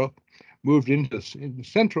Eastern Europe moved into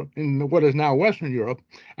what is now Western Europe,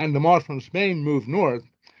 and the moths from Spain moved north.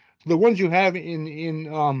 The ones you have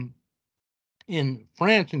in in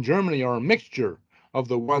France and Germany are a mixture of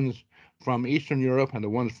the ones from Eastern Europe and the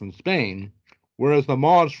ones from Spain, whereas the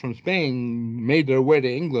moths from Spain made their way to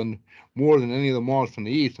England more than any of the moths from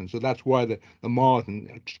the East, and so that's why the moths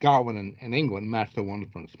in Scotland and England match the ones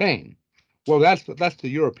from Spain. Well, that's the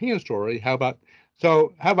European story. How about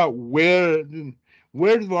where do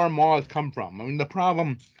our moths come from? I mean, the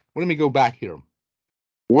problem. Let me go back here.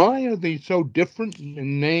 Why are they so different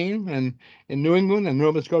in name and in New England and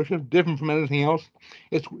Nova Scotia, different from anything else?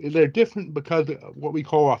 They're different because of what we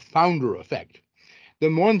call a founder effect. The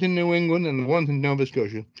ones in New England and the ones in Nova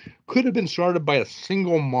Scotia could have been started by a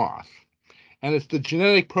single moth, and it's the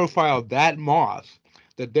genetic profile of that moth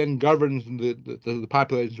that then governs the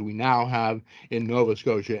populations we now have in Nova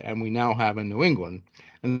Scotia and we now have in New England.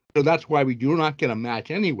 And so that's why we do not get a match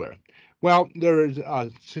anywhere. Well, there is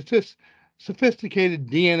sophisticated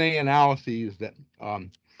DNA analyses that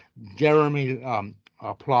Jeremy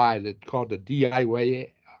applied. It's called the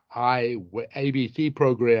DIY ABC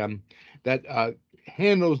program that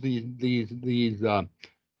handles these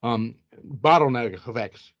bottleneck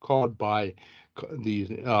effects caused by these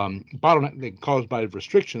caused by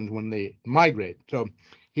restrictions when they migrate. So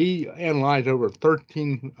he analyzed over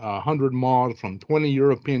 1,300 moths from 20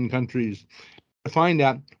 European countries to find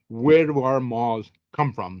out where do our moths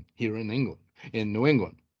come from here in England, in New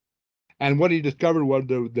England. And what he discovered was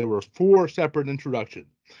there were 4 separate introductions.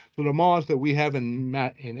 So the moths that we have in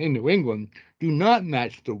New England do not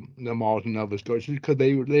match the moths in Nova Scotia because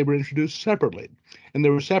they were introduced separately. And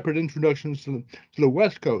there were separate introductions to the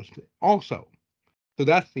West Coast also. So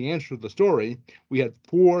that's the answer to the story. We had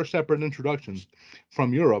 4 separate introductions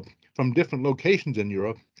from Europe, from different locations in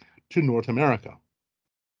Europe, to North America.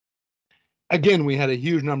 Again, we had a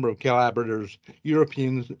huge number of collaborators,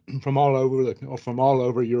 Europeans from all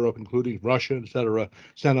over Europe, including Russia, etc.,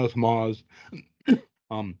 sent us moths,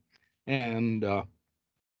 and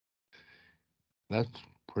that's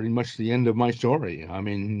pretty much the end of my story. I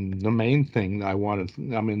mean, the main thing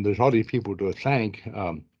there's all these people to thank.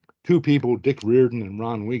 2 people, Dick Reardon and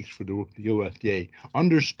Ron Weeks for the USDA,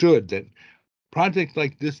 understood that projects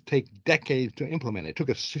like this take decades to implement. It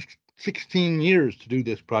took us 16 years to do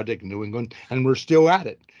this project in New England, and we're still at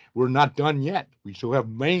it. We're not done yet. We still have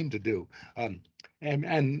Maine to do. And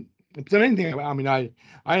it's the main thing. I mean, I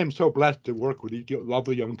am so blessed to work with these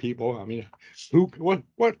lovely young people. I mean, what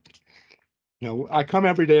I come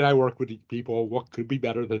every day and I work with these people. What could be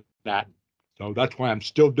better than that? So that's why I'm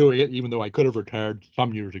still doing it, even though I could have retired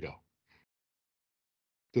some years ago.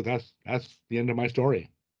 So that's the end of my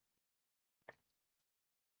story.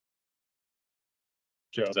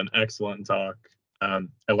 Joe, it was an excellent talk. I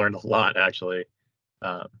learned a lot, actually,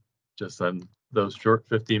 just in those short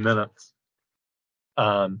 15 minutes.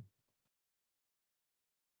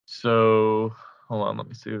 So hold on, let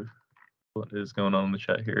me see what is going on in the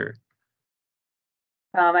chat here.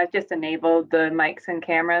 I've just enabled the mics and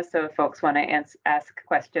cameras, so if folks want to ask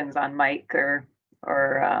questions on mic or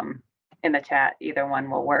in the chat, either one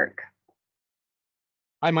will work.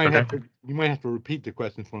 You might have to repeat the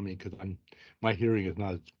question for me because my hearing is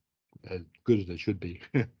not as good as it should be.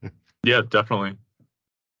 Yeah, definitely.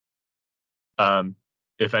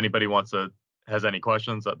 If anybody has any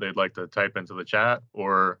questions that they'd like to type into the chat,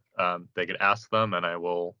 or they could ask them, and I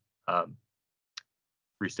will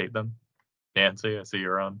restate them. Nancy, I see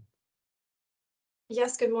you're on.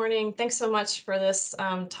 Yes, good morning. Thanks so much for this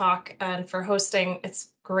talk and for hosting. It's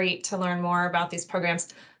great to learn more about these programs.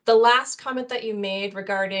 The last comment that you made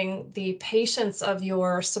regarding the patience of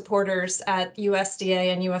your supporters at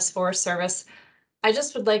USDA and US Forest Service, I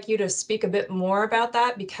just would like you to speak a bit more about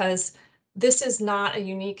that, because this is not a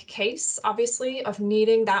unique case, obviously, of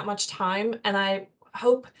needing that much time. And I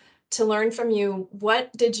hope to learn from you,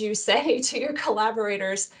 what did you say to your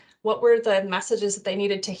collaborators? What were the messages that they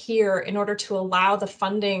needed to hear in order to allow the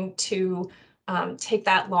funding to take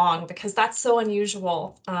that long? Because that's so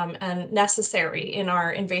unusual and necessary in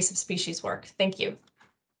our invasive species work. Thank you.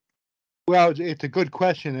 Well, it's a good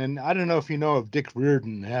question, and I don't know if you know of Dick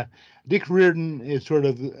Reardon. Dick Reardon is sort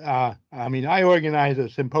of, I organized a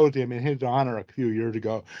symposium in his honor a few years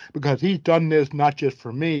ago because he's done this not just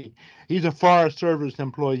for me. He's a Forest Service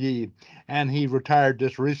employee, and he retired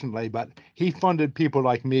just recently, but he funded people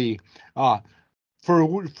like me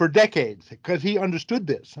for decades because he understood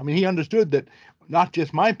this. I mean, he understood that not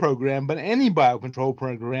just my program, but any biocontrol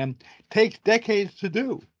program takes decades to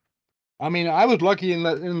do. I mean, I was lucky in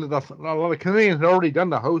that the Canadians had already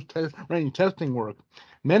done the host range testing work.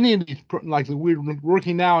 Many of these, like we're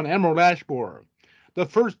working now on emerald ash borer. The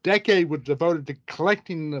first decade was devoted to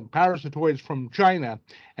collecting the parasitoids from China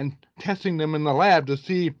and testing them in the lab to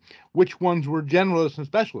see which ones were generalists and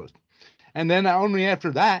specialists. And then only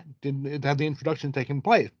after that did it have the introduction taken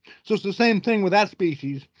place. So it's the same thing with that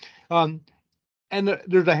species. And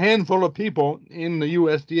there's a handful of people in the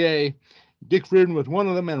USDA. Dick Reardon was one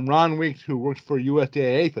of them, and Ron Weeks, who works for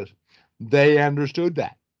USDA APHIS. They understood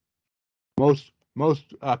that. Most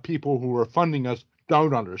people who are funding us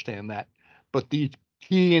don't understand that, but these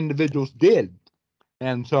key individuals did.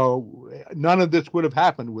 And so none of this would have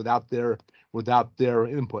happened without their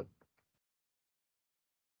input.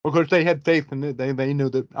 Of course, they had faith in it. They knew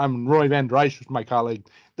that. Roy Van Dryce was my colleague.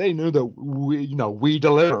 They knew that we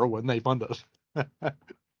deliver when they fund us.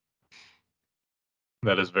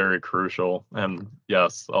 That is very crucial. And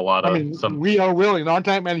yes, a lot I of mean, we are willing. There aren't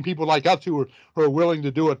that many people like us who are willing to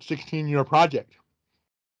do a 16-year project.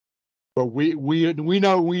 But we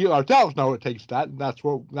know, we ourselves know it takes that. And that's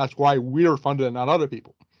why we're funded and not other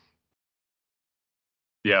people.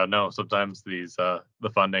 Yeah, no, sometimes these the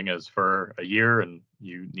funding is for a year and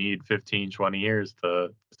you need 15, 20 years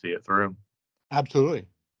to see it through. Absolutely.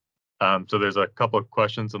 So there's a couple of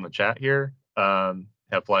questions in the chat here.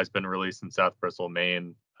 Have flies been released in South Bristol,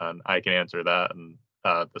 Maine? And I can answer that. And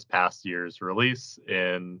this past year's release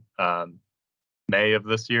in May of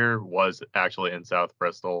this year was actually in South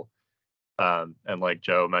Bristol. And like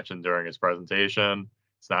Joe mentioned during his presentation,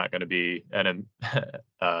 it's not going to be an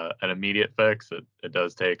immediate fix. It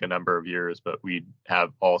does take a number of years, but we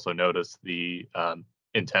have also noticed the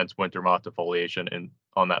intense winter moth defoliation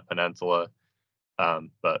on that peninsula.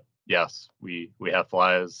 But yes, we have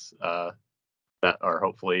flies that are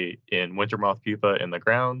hopefully in winter moth pupa in the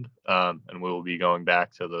ground, and we will be going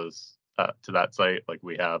back to those to that site like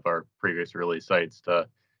we have our previous release sites to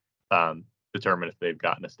determine if they've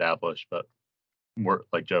gotten established. But we're,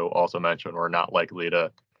 like Joe also mentioned, we're not likely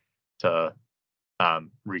to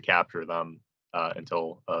recapture them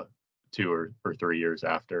until 2 or 3 years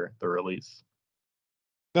after the release.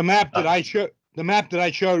 The map that I showed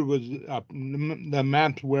was the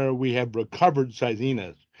maps where we have recovered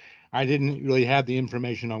Cyzinas. I didn't really have the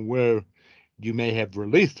information on where you may have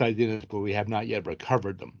released Cyzinas, but we have not yet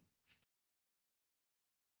recovered them.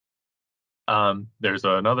 There's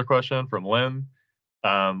another question from Lynn.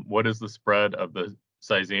 What is the spread of the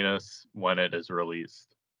Cyzinus when it is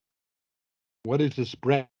released? What is the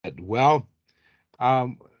spread? Well,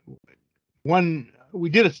 we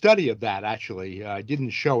did a study of that actually. I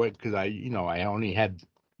didn't show it because I only had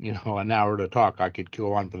an hour to talk. I could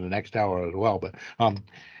go on for the next hour as well, but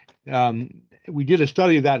we did a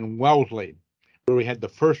study of that in Wellesley, where we had the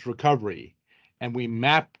first recovery, and we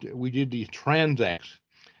did these transects,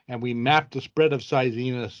 and we mapped the spread of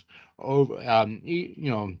Cyzinus over,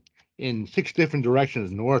 in 6 different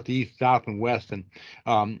directions: north, east, south, and west, and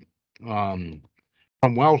from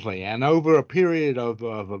Wellesley. And over a period of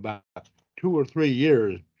about 2 or 3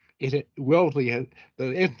 years, Wellesley had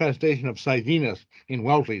the infestation of Cyzinus in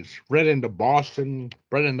Wellesley spread into Boston,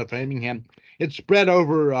 spread into Framingham. It spread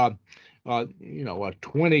over a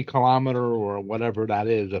 20-kilometer or whatever that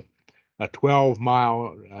is, a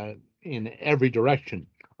 12-mile in every direction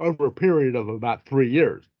over a period of about 3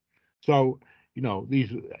 years. So,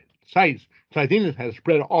 these Cyzinus has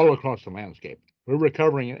spread all across the landscape. We're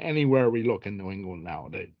recovering it anywhere we look in New England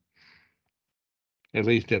nowadays. At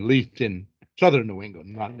least in southern New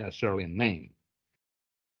England, not necessarily in Maine.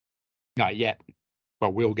 Not yet,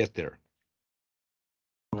 but we'll get there.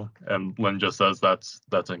 And Lynn just says that's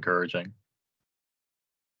encouraging.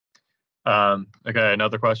 Okay,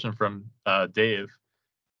 another question from Dave.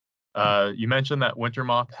 You mentioned that winter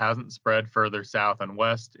moth hasn't spread further south and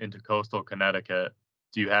west into coastal Connecticut.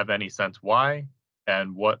 Do you have any sense why?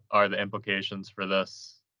 And what are the implications for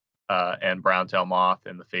this and brown-tailed moth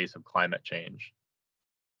in the face of climate change?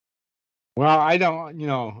 Well, I don't,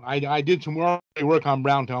 I did some work on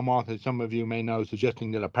brown-tailed moth, as some of you may know,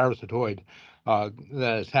 suggesting that a parasitoid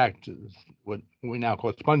that attacked what we now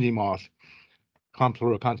call spongy moth,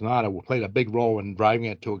 Compsora continata, played a big role in driving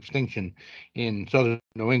it to extinction in southern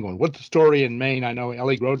New England. What's the story in Maine? I know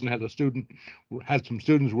Ellie Groden had some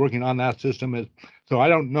students working on that system. So I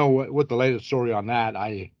don't know what the latest story on that.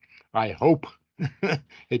 I hope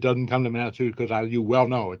it doesn't come to Massachusetts, because you well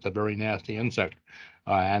know it's a very nasty insect,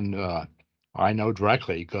 and I know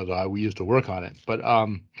directly because we used to work on it. But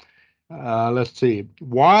let's see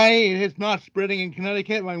why it's not spreading in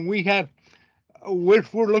Connecticut. I mean,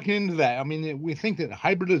 we're looking into that. I mean, we think that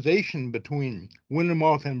hybridization between winter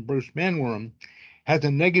moth and Bruce bandworm has a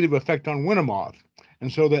negative effect on winter moth,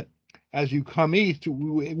 and so that as you come east,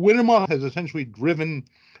 winter moth has essentially driven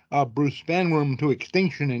Bruce bandworm to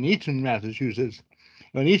extinction in eastern Massachusetts,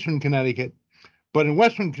 in eastern Connecticut. But in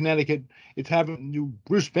western Connecticut,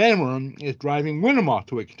 Bruce bandworm is driving winter moth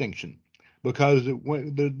to extinction. because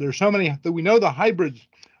there's so many that we know the hybrids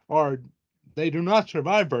they do not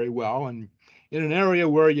survive very well, and in an area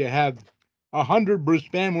where you have 100 Bruce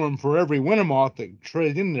bandworm for every winter moth that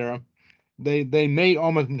trades in there, they mate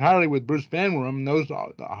almost entirely with Bruce bandworm, and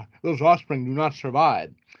those offspring do not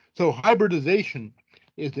survive. So hybridization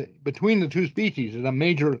between the two species is a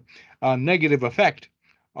major negative effect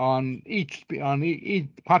on each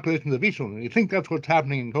populations of each one. You think that's what's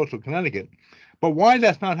happening in coastal Connecticut, but why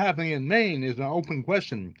that's not happening in Maine is an open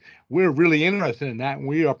question. We're really interested in that, and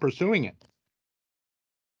we are pursuing it.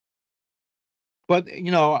 But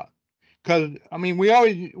because I mean, we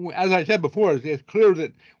always, as I said before, it's clear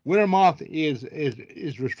that winter moth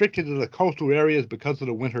is restricted to the coastal areas because of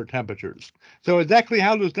the winter temperatures. So exactly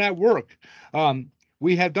how does that work?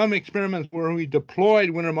 We have done experiments where we deployed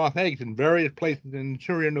winter moth eggs in various places in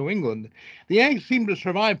interior New England. The eggs seem to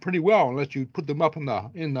survive pretty well unless you put them up in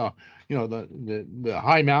the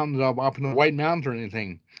high mountains up in the White Mountains or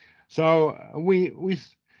anything. So we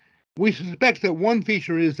suspect that one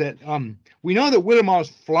feature is that we know that winter moths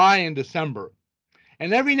fly in December,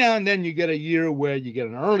 and every now and then you get a year where you get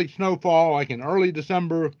an early snowfall, like in early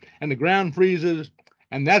December, and the ground freezes,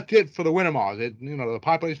 and that's it for the winter moths. The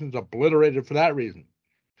population is obliterated for that reason.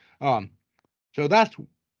 So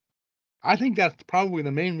I think that's probably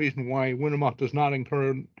the main reason why winter moth does not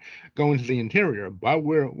go into the interior. But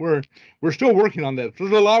we're still working on that.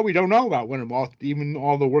 There's a lot we don't know about winter moth. Even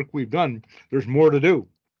all the work we've done, there's more to do,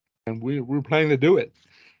 and we're planning to do it.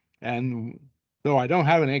 And so I don't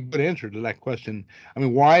have a good answer to that question. I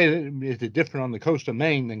mean, why is it different on the coast of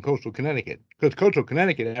Maine than coastal Connecticut? Because coastal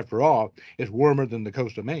Connecticut, after all, is warmer than the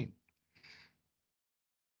coast of Maine.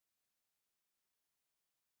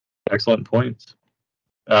 Excellent points.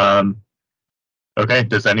 Okay,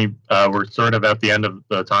 we're sort of at the end of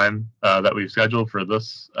the time that we've scheduled for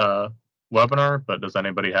this webinar, but does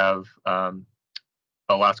anybody have a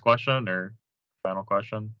last question or final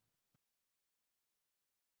question?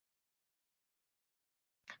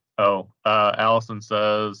 Oh, Allison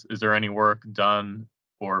says, is there any work done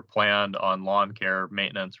or planned on lawn care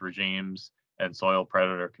maintenance regimes and soil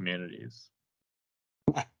predator communities?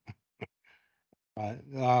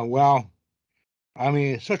 Well, I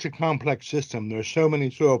mean, it's such a complex system. There's so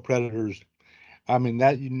many soil predators. I mean,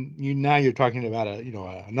 that now you're talking about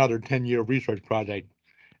another 10-year research project.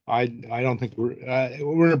 I don't think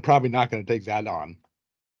we're probably not going to take that on.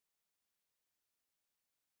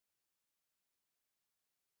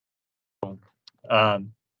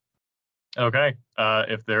 Okay,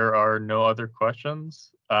 if there are no other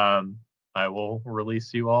questions, I will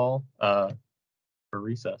release you all for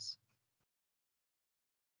recess.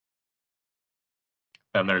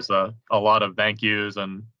 And there's a lot of thank yous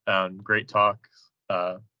and great talks,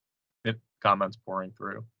 comments pouring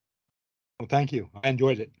through. Well, thank you. I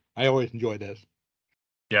enjoyed it. I always enjoy this.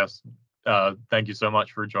 Yes, thank you so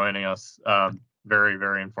much for joining us. Very,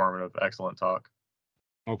 very informative, excellent talk.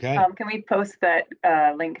 Okay. Can we post that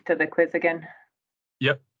link to the quiz again?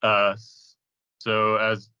 Yep. So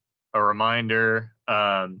as a reminder,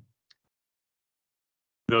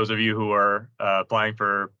 those of you who are applying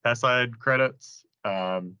for pesticide credits,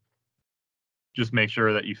 just make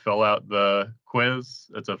sure that you fill out the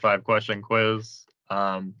quiz. It's a 5-question quiz.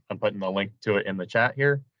 I'm putting the link to it in the chat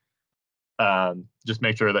here. Just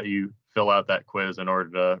make sure that you fill out that quiz in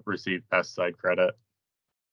order to receive pesticide credit.